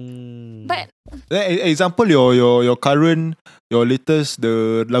 But example, your current, your latest,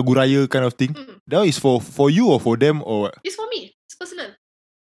 the lagu raya kind of thing. That is for you or for them or what? It's for me. It's personal.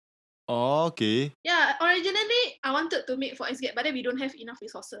 Oh, okay. Yeah, originally I wanted to make for SGAT, but then we don't have enough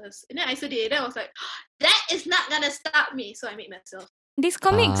resources. And then I said, then I was like, that is not gonna stop me. So I made myself. These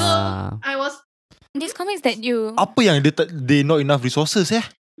comics. So I was. These comics that you. Apa yang they not enough resources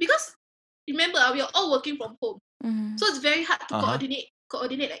Because remember, we are all working from home. So it's very hard to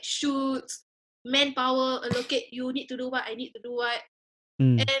coordinate like shoots, manpower, allocate. You need to do what, I need to do what.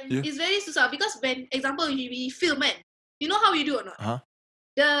 And it's very susah because when, example, we film, you know how we do or not?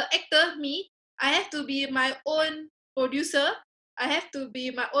 The actor, me, I have to be my own producer. I have to be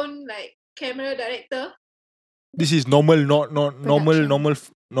my own like camera director. This is normal videos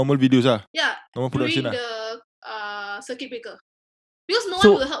Yeah, normal during production the circuit breaker. Because no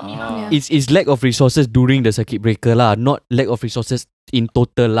So, one will help me now. It's lack of resources during the circuit breaker lah, not lack of resources in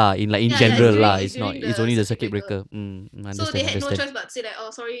total lah, in general lah. It's not. It's only the circuit breaker. So they had no choice but to say like,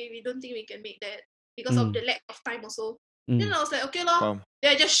 oh sorry, we don't think we can make that because of the lack of time also. Then I was like, okay lor.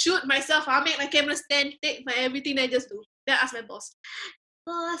 Then I just shoot myself. I make my camera stand, take my everything, then I just do. Then I ask my boss,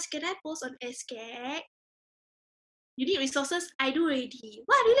 can I post on SGAG? You need resources? I do already.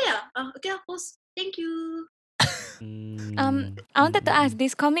 What, really? Okay, I'll post. Thank you. I wanted to ask,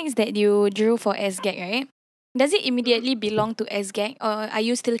 these comics that you drew for SGAG, right? Does it immediately belong to SGAG or are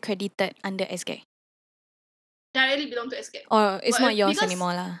you still credited under SGAG? Directly belong to SGAG. Or it's not yours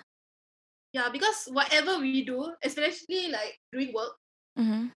anymore lah? Yeah, because whatever we do, especially like doing work,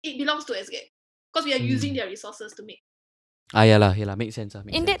 it belongs to SGAG. Because we are using their resources to make. Yalah, makes sense.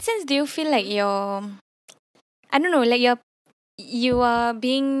 In that sense, do you feel like I don't know, like you are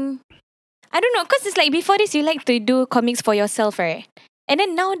being, I don't know, because it's like before this you like to do comics for yourself, right? And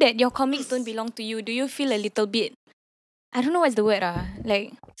then now that your comics don't belong to you, do you feel a little bit, I don't know what's the word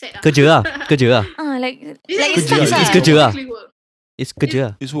like kerja lah. Like it's kerja lah. It's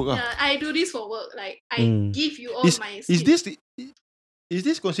kerja. It's work yeah, I do this for work. Like I give you all my skills. Is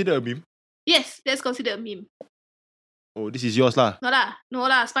this considered a meme? Yes, that's considered a meme. Oh, this is yours lah. No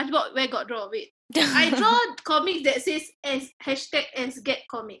lah. SpongeBob where got draw? Wait. I draw comics that says #SGAT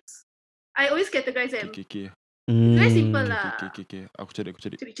comics. I always categorize them. Okay. It's very simple lah. Okay. Aku cari.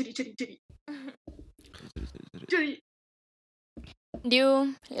 Curi. Do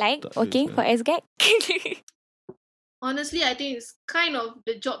you like working for SGAG? Honestly, I think it's kind of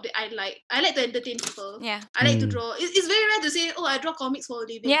the job that I like. I like to entertain people. Yeah. I like to draw. It's very rare to say, I draw comics for a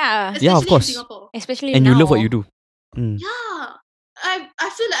living. Yeah. Especially of course. in Singapore. Especially and now. you love what you do. Yeah. I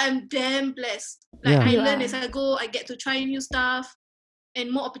feel like I'm damn blessed. Like I learn as I go. I get to try new stuff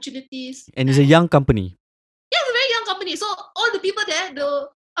and more opportunities. And it's a young company. Yeah, it's a very young company. So all the people there, they are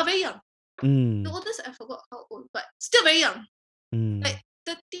very young. The oldest, I forgot how old, but still very young. Like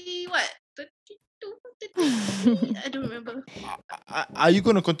 30, what? 32, 30? I don't remember. Are you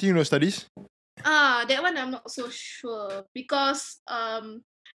going to continue your studies? That one I'm not so sure. Because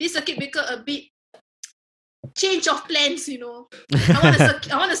this circuit breaker a bit change of plans, you know.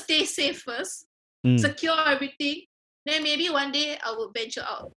 I want to stay safe first. Secure everything. Then maybe one day I will venture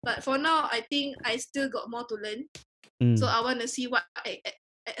out. But for now, I think I still got more to learn. So I want to see what I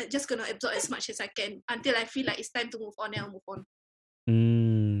just gonna absorb as much as I can until I feel like it's time to move on. Then I'll move on.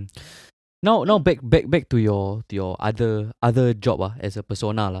 Now back to your other job as a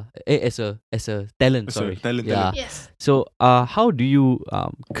persona lah. As a talent. Talent. Yes. So how do you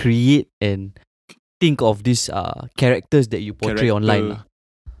create and think of these characters that you portray online lah?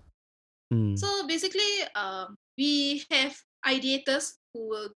 So basically, we have ideators who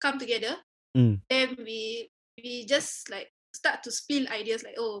will come together. Then we just like start to spill ideas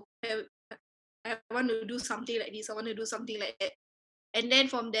like, I want to do something like this, I want to do something like that. And then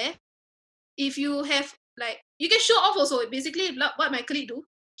from there, if you have like, you can show off also. Basically, what my colleague do,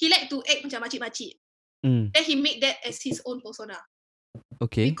 he like to act macam makcik-makcik. Then he make that as his own persona.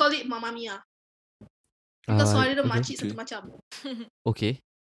 Okay. We call it Mama Mia. Because suara dia makcik satu macam. Okay.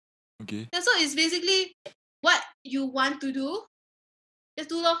 And so it's basically what you want to do, just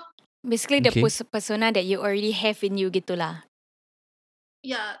do lor. Basically the persona that you already have in you gitu lah.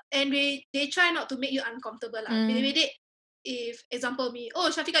 Yeah, and they try not to make you uncomfortable lah. If example me,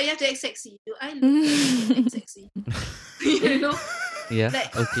 Shafiqah, you have to act sexy. Do I look to act sexy? You know? Yeah.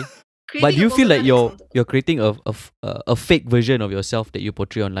 Like, okay. But do you feel like you're creating a fake version of yourself that you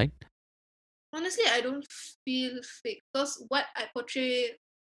portray online? Honestly, I don't feel fake because what I portray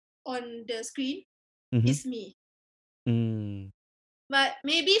on the screen is me. But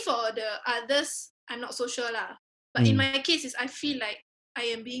maybe for the others, I'm not so sure lah. But in my case, I feel like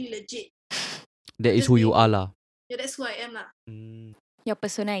I am being legit. That is who you are lah. Yeah, that's who I am lah. Your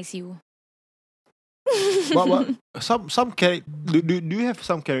persona is you. But some character, do you have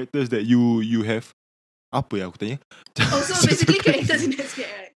some characters that you have? Apa ya aku tanya? Also, basically characters in SK,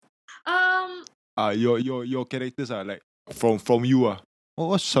 right? Your characters are like from you ah.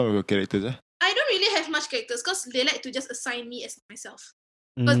 What's some of your characters I don't really have much characters because they like to just assign me as myself.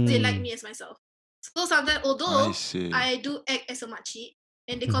 Because they like me as myself. So sometimes, although I do act as a makcik,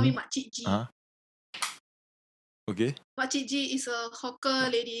 and they call me Makcik G. Okay. Makcik G is a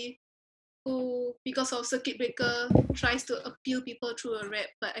hawker lady who, because of circuit breaker, tries to appeal people through a rap,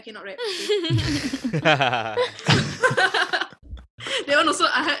 but I cannot rap. They one also,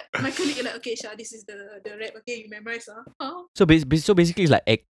 my colleague like, okay, Shah, this is the rap, okay, you memorize, huh? So basically it's like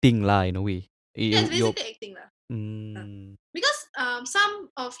acting lah in a way. Yeah, it's basically acting lah. Because some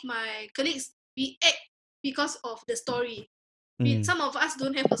of my colleagues, we act because of the story. Some of us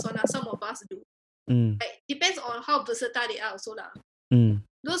don't have persona, some of us do. Like, depends on how versatile they are also lah.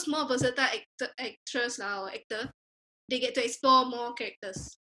 Those more versatile actress lah, or actor, they get to explore more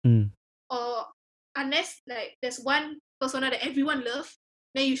characters. Or unless like there's one persona that everyone love,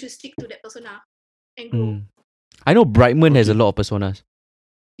 then you should stick to that persona and grow. I know Brightman has a lot of personas.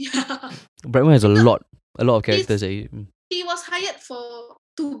 Yeah. Brightman has a lot of characters. He was hired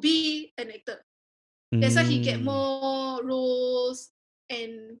to be an actor. That's why he get more roles,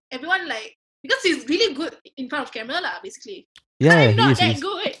 and everyone like, because he's really good in front of camera lah, basically. Yeah, I'm not that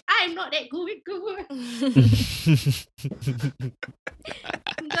good. I'm not that good.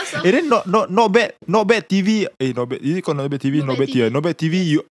 Then not bad TV. Not bad. Is it called not bad TV? Not bad TV. Not bad TV.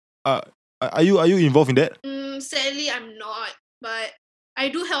 You are you involved in that? Sadly, I'm not. But I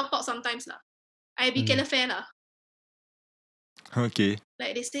do help out sometimes lah. I be fair lah. Okay.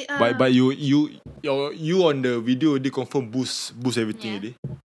 Like they say. But you on the video they confirm boost everything already.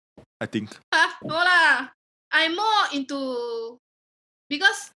 I think. No lah. I'm more into,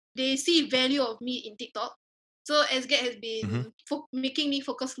 because they see value of me in TikTok. So SGAT has been making me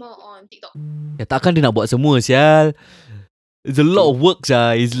focus more on TikTok. Ya takkan dia nak buat semua sial. It's a lot of work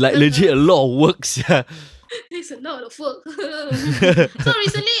sia. It's like legit a lot of work sia. It's a lot of work. So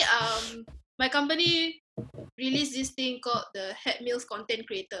recently, my company released this thing called the Head Meals Content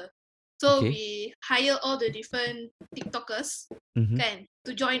Creator. So we hire all the different TikTokers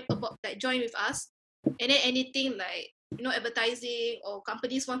to join with us. And then anything like, advertising or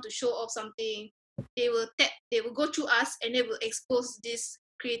companies want to show off something, they will go through us and they will expose these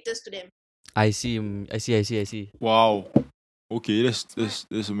creators to them. I see. Wow. Okay, that's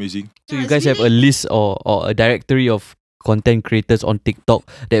amazing. So you guys have a list or a directory of content creators on TikTok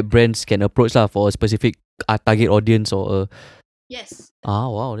that brands can approach lah for a specific target audience or a... Yes.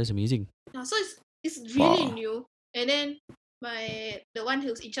 Wow, that's amazing. So it's really new. And then the one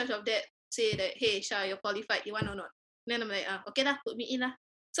who's in charge of that say that, hey Shah, you're qualified, you want or not? And then I'm like, okay lah, put me in lah.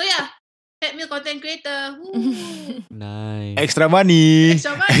 So yeah, Head Meal Content Creator. Nice. Extra money.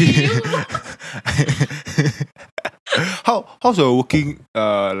 How's your working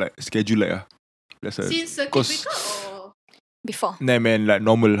like schedule like? Since circuit breaker or before? Nah man, like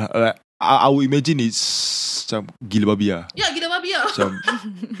normal. Like I would imagine it's some gila babi lah. Yeah, gila babi lah.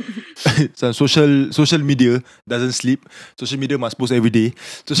 Some social media doesn't sleep. Social media must post every day.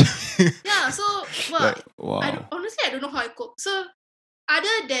 Yeah, so like, wow. Honestly, I don't know how I cope. So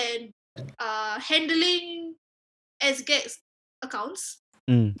other than handling SGAT accounts,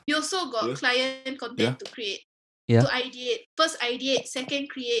 we also got client content to create. To ideate. First ideate, second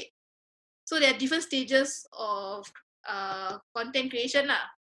create. So there are different stages of content creation lah.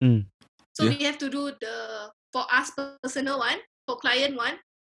 So we have to do for us personal one, for client one,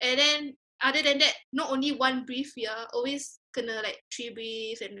 and then other than that, not only one brief, we are always kena like 3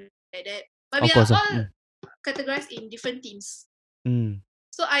 briefs and like that. But we are all categorized in different teams.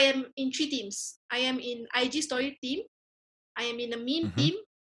 So I am in 3 teams. I am in IG story team, I am in the meme team,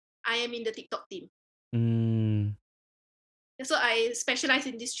 I am in the TikTok team. So I specialize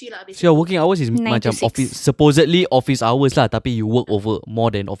in these 3 lah. Basically. So your working hours is macam supposedly office hours lah, tapi you work over more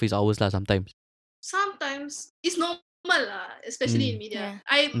than office hours lah sometimes. Sometimes it's normal lah, especially in media.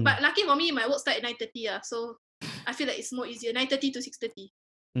 But lucky for me, my work start at 9:30 lah, so I feel like it's more easier. 9:30 to 6:30.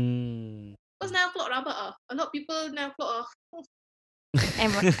 Because 9 o'clock rabak ah. A lot of people 9 o'clock ah.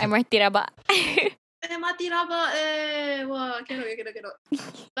 MRT rabak. MRT rabak Wah, cannot.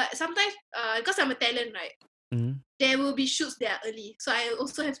 But sometimes, because I'm a talent, right? there will be shoots that are early. So I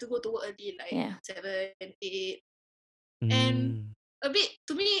also have to go to work early, like Yeah. 7, 8. And a bit,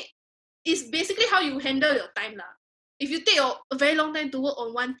 to me, it's basically how you handle your time lah. If you take a very long time to work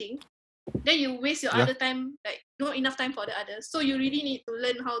on one thing, then you waste your other time, like not enough time for the others. So you really need to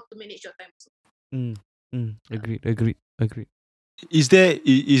learn how to manage your time. Agreed. Is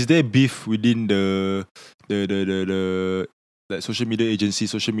there beef within the like social media agency,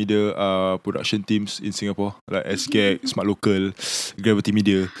 social media production teams in Singapore, like SGAG, Smart Local, Gravity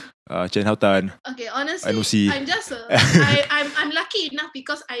Media, Chen Hao Tan? Okay, honestly, NOC. I'm just I'm lucky enough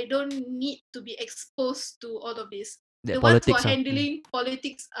because I don't need to be exposed to all of this. The The ones who politics. are handling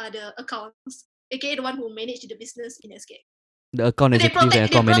politics are the accounts, aka the one who manage the business in SGAG. The account So they executive and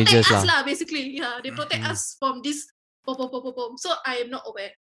protect account managers us lah. lah, basically. Yeah, they protect us from this. So I am not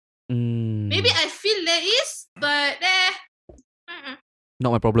aware. Maybe I feel there is, but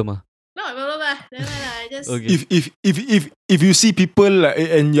Not my problem ah. no, blah, blah, blah. Never mind lah. I just Okay. If you see people like,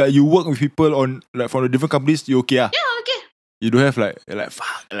 and you work with people on like from the different companies, you okay ah? yeah, okay. You don't have like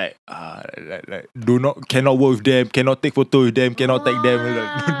fuck like cannot work with them, cannot take photo with them, cannot tag them.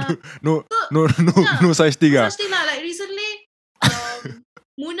 Like, no such thing ah. Such thing lah. Like recently,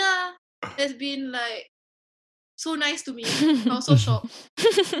 Muna has been like so nice to me. I was so shocked.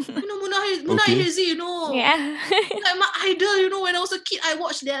 Muna Okay. Hazy, Yeah. like my idol. When I was a kid, I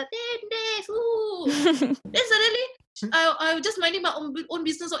watched their 10 days. Ooh. Then suddenly, I was just minding my own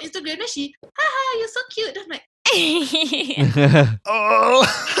business on Instagram. Then she, haha, you're so cute. Then I'm like, Oh.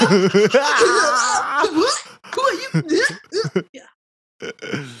 who are you? Yeah.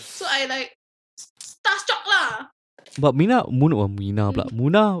 So I like starstruck lah. But Muna pula.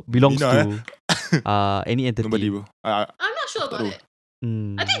 Muna belongs Mina, to any entity. Nobody bro. I'm not sure about Tahu. it.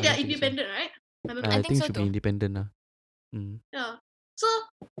 I think they're so. independent, right? I think think so should too. be independent lah. Yeah. So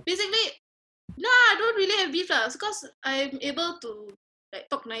basically, I don't really have beef lah, because I'm able to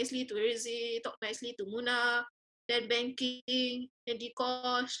like talk nicely to Rizzy, talk nicely to Muna, then banking, and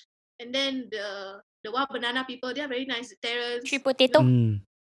Dikosh, and then the Wild Banana people, they are very nice. Terrence, Sweet potato.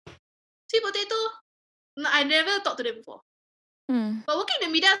 Sweet Potato. No, I never talked to them before. But working in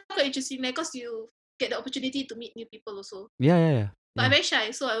the media is quite interesting, because you get the opportunity to meet new people also. Yeah. But I'm very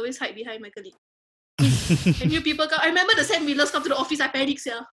shy, so I always hide behind my colleague. And new people come. I remember the Sam Millers come to the office. I panicked,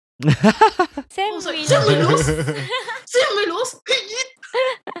 yeah. Sam I was like, Willows. Sam Willows? Sam Willows?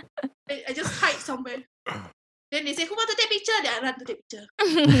 I just hide somewhere. Then they say, who want to take picture? Then I run to take picture.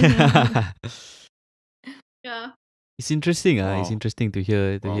 Yeah. It's interesting It's Wow. interesting to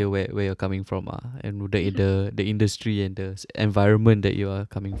hear where you're coming from and the industry and the environment that you are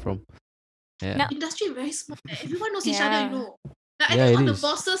coming from. Yeah. Now- Industry very small. Everyone knows each other, Yeah. Like, I Yeah, think it all the is.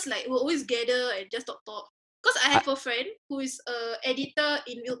 bosses will always gather and just talk. Because I have a friend who is an editor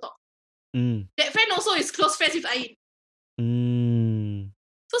in Real Talk. Mm. That friend also is close friends with Ain. Mm.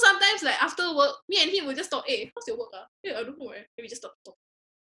 So sometimes, like after work, me and him will just talk. Hey, how's your work? Yeah, I don't know. Maybe just talk.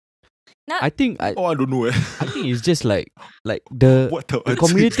 I think I Oh, I don't know. think it's just like the What the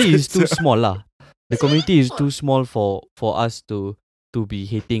community is too small lah. The It's community really is too small for us to be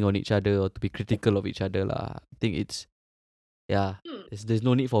hating on each other or to be critical of each other lah. I think it's there's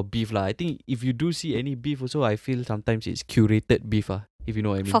no need for beef lah. I think if you do see any beef also, I feel sometimes it's curated beef if you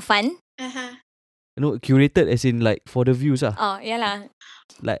know what I mean. For fun. Uh-huh. Curated as in like for the views Oh, yeah lah.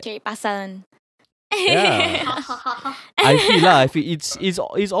 Like Cari pasal. yeah. I feel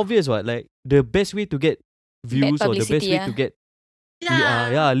it's obvious what, like the best way to get views or the best publicity, way to get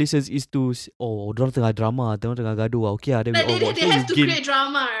Yeah. listens is to dorang tengah drama, dorang tengah gaduh. Okay then Like watch. they Then have to you gain, create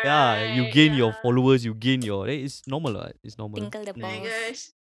drama, right? you gain your followers, you gain your. It's normal lah. It's normal. Tinkle the Oh my balls. gosh.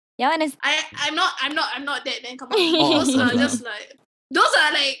 Yeah, honest. I'm not that man. Come on. Oh, Those of are course just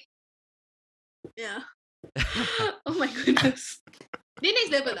like yeah. Oh my goodness. They next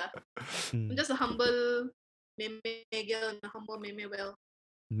level lah. I'm just a humble meme girl and a humble meme well.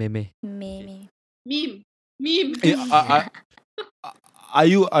 Meme. Meme. Meme. Are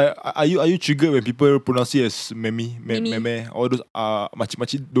you triggered when people pronounce it as meme, Meme. meme, all those macam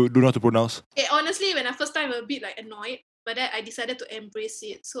don't know how to pronounce? Honestly, when I first time a bit like annoyed, but then I decided to embrace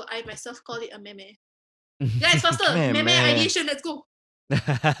it. So I myself call it a meme. Guys, faster. Meme. Meme ideation, let's go.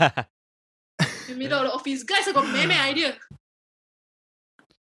 In the middle of the office. Guys, I got meme idea.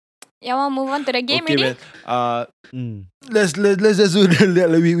 You want to move on to the game Okay, already? man. Let's just do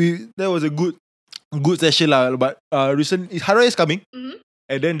that. That was a good session lah. But recently Hari Raya is coming,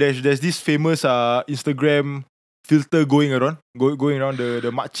 and then there's this famous Instagram filter going around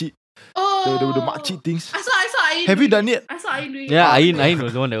the makcik, Oh. the makcik things. I saw Ain. Have you done it? I saw Ain doing it. Yeah, Ain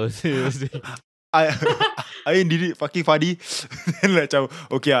was the one that was. I did it fucking funny. Then like macam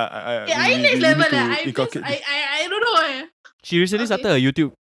okay Ain next level lah. inculcate this. I don't She recently Okay. started a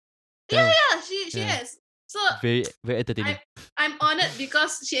YouTube. Yeah, she Yeah. has. So Very entertaining. I'm honored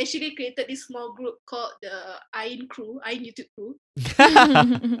because she actually created this small group called the Ain YouTube crew.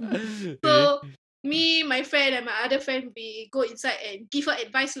 So me, my friend, and my other friend, we go inside and give her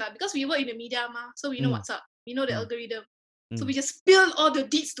advice lah because we work in the media so we know what's up. We know the algorithm. So we just spill all the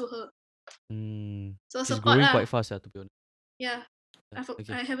deeds to her. So She's support growing lah. quite fast, to be honest. Yeah. Okay.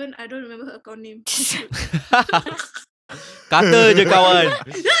 I don't remember her account name. Kata je kawan.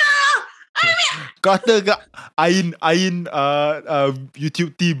 Kata kat Ain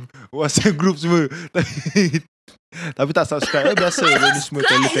YouTube team WhatsApp group semua. Tapi tak subscribe. Biasa ni semua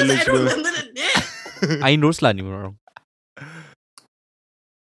talent I don't semua. remember the name. Ain Roslan ni orang.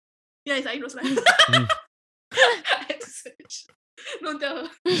 Yeah, it's Ain Roslan. I had to search. Don't tell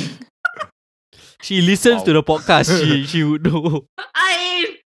her. She listens to the podcast. She would know.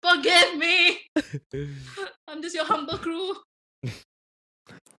 Ain, forgive me. I'm just your humble crew.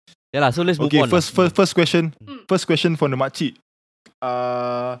 Yeah lah, so let's move Okay, on. first question. First question from the makcik.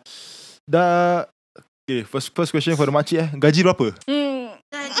 First question for the makcik Gaji berapa?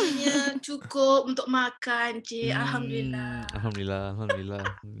 Gajinya cukup untuk makan, cik. Alhamdulillah. Alhamdulillah.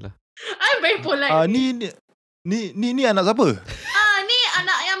 I'm very polite. Ni anak siapa? Ni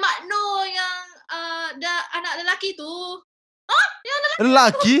anak yang Mak Noh yang anak lelaki tu.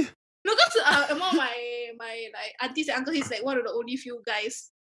 Lelaki? No, because among my like aunties and uncles, he's like one of the only few guys.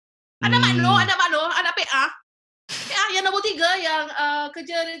 Anak Mak Noh, anak PA. PA yang nombor 3 yang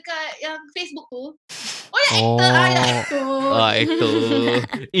kerja dekat yang Facebook tu. Oh, yang actor. Actor.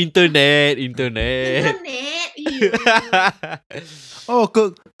 Internet. Internet. Iya.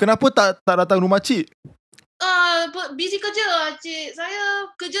 Kenapa tak datang rumah cik? Busy kerja, cik. Saya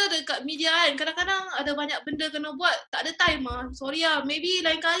kerja dekat media kan. Kadang-kadang ada banyak benda kena buat. Tak ada time lah. Sorry lah. Maybe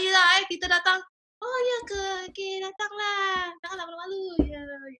lain kali lah kita datang. Oh ya ke? Okay, datanglah. Janganlah malu-malu. Ya.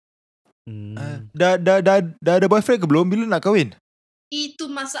 Dah ada boyfriend ke belum? Bila nak kahwin?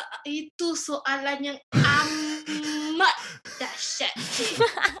 Itu soalan yang amat dahsyat, cik.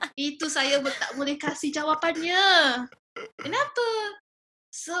 Itu saya tak boleh kasih jawapannya. Kenapa?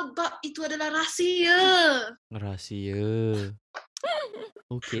 Sebab itu adalah rahsia.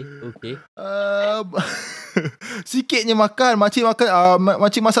 Okay. Sikitnya makan. Makcik makan.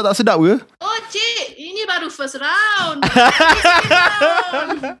 Makcik masak tak sedap ke? Oh, cik. Ini baru first round.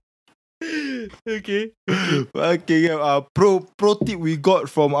 Okay. Pro tip we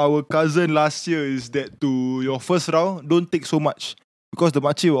got from our cousin last year is that to your first round, don't take so much because the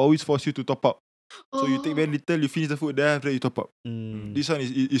makcik will always force you to top up. So you take very little, you finish the food, then after that you top up. This one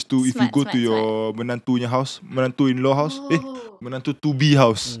is to if you go to your menantunya house, menantu-in-law house, menantu to be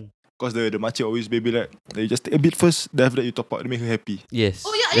house. Because the makcik always baby like you just take a bit first, then after that you top up, to make her happy. Yes.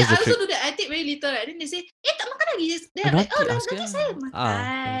 Oh yeah, I also do that. I take very little, right? Then they say, tak makan lagi. Then I'm like, nanti saya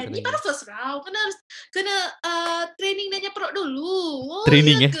makan. Ni baru first round. Kena training dia punya perut dulu.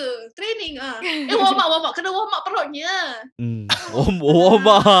 Training ke? Training warm up. Kena warm up perutnya. Warm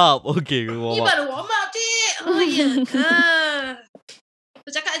up. Okay, warm Ni up. baru warm up, cik. Oh iya ke?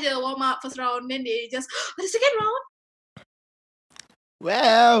 So cakap je warm up first round. Then they just, the second round.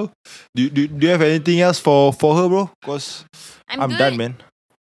 Well, do you have anything else for her, bro? Because I'm done, man.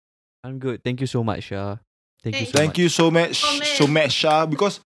 I'm good. Thank you so much, Shah. Thank you so much, Shah.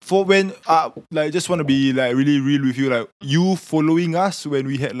 Because for when like just want to be like really real with you, like you following us when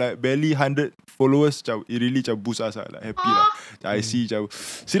we had like barely 100 followers, it really boost us like happy lah. I see,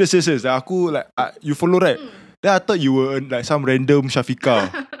 serious. Aku like you follow right? Then I thought you were like some random Shafika.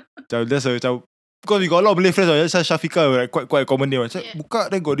 That's because we got a lot of Malay friends, just Shafika like quite common name. Buka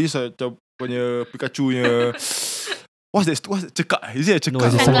then got this punya Pikachu nya. What's that? Cekak? Is it a cekak? No,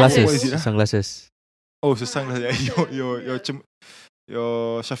 it's sunglasses. What is it? Sunglasses. Oh, it's sunglasses.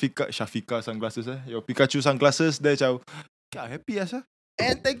 Your Shafika sunglasses. Your Pikachu sunglasses. Then happy asa.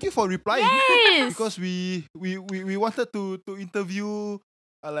 And thank you for replying. Yes. Because we wanted to interview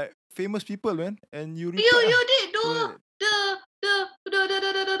like famous people, man. And you replied. You did do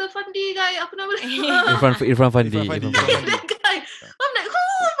the Fandi guy. Apa nama dia? Irfan Fandi. That guy. I'm like,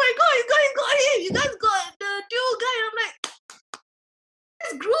 oh my god, you guys got him. You guys got the dual guy. I'm like,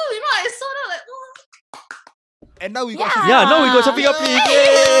 it's groove, you know. I saw that like, oh. And now we got now we got Shafika Please.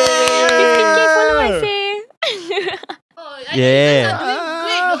 15k followers, Oh, I think you guys are doing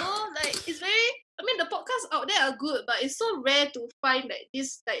great though. Like, it's very, I mean, the podcasts out there are good, but it's so rare to find like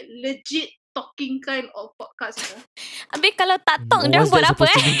this like legit talking kind of podcast, you know. Habis kalau tak talk, dia buat apa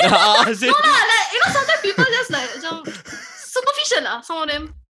No lah, like, you know, sometimes people just like macam superficial lah, some of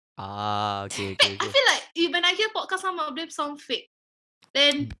them. Okay. I feel like when I hear podcast, some of them sound fake.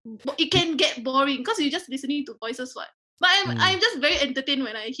 Then it can get boring because you're just listening to voices, what? But I'm just very entertained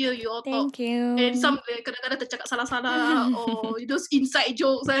when I hear you all talk. Thank you. And some kadang-kadang tercakap salah-salah or those inside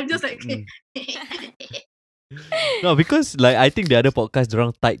jokes. I'm just like, No, because like I think the other podcast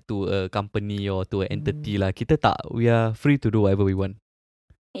dorang tied to a company or to an entity lah. Kita tak. We are free to do whatever we want.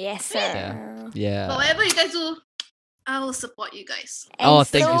 Yes, sir. Yeah. But whatever you guys do, I will support you guys. And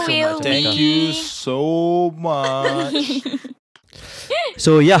thank you so will much. Thank we. you so much.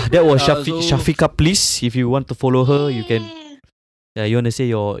 So yeah, that was so- Shafika. Please, if you want to follow her, you can. Yeah, you want to say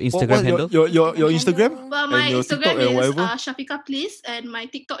your Instagram What- handle? Your Instagram? Well, my And your Instagram TikTok and is whatever? Shafika Please, and my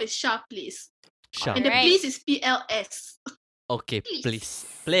TikTok is Sha Please. Sha. And the Alright. Please is PLS. Okay, please.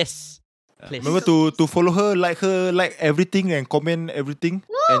 Please. Remember to follow her, like everything and comment everything.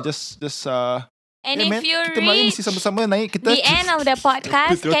 And just And yeah, if man, you kita mari reach mesti sama-sama naik kita. the end of the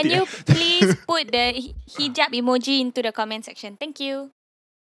podcast, can Patriotic, you please put the hijab emoji into the comment section? Thank you.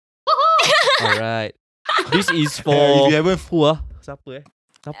 Alright. This is for if you haven't who ah? Siapa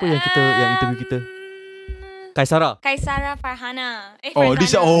Siapa yang interview kita? Kaisara. Kaisara Farhana.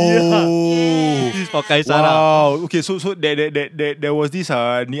 this Farhana. This is for Kaisara. Wow. Okay, so there was this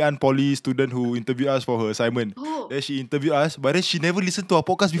Ngee Ann Poly student who interviewed us for her assignment. Oh. Then she interviewed us, but then she never listened to our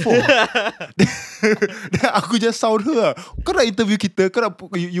podcast before. Then aku just sound her. Kau nak interview kita, kau nak,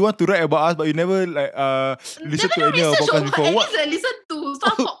 you want to write about us, but you never like listen to any of our podcast before. At What? least I listen to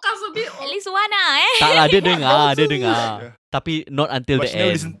some podcast a bit. At least one Tak lah, dia dengar. Tapi not until But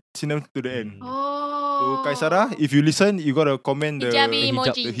the end. she never to the end. So Oh. Kaisara, if you listen, you gotta comment the Hijabi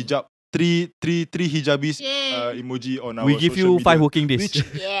emoji. the hijab. Three hijabis Yay. emoji on our We give you social 5 media. working days. Which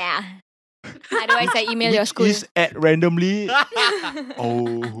Yeah. Otherwise, I email your which school. is at randomly.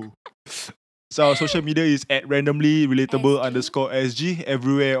 So our social media is at randomly relatable _SG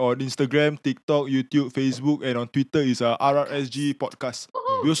everywhere on Instagram, TikTok, YouTube, Facebook, and on Twitter is RRSG podcast.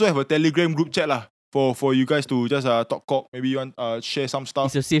 We also have a Telegram group chat lah for you guys to just talk. Maybe you want share some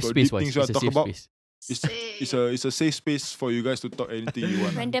stuff. It's a safe got space, deep boys. things you want It's to a talk safe about. space. It's a safe space for you guys to talk anything you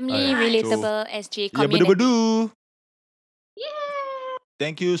want. Randomly Alright. relatable SG Yeah, community. bedu. Yeah.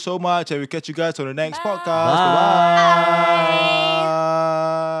 Thank you so much, and we'll catch you guys on the next Bye. podcast. Bye. Bye.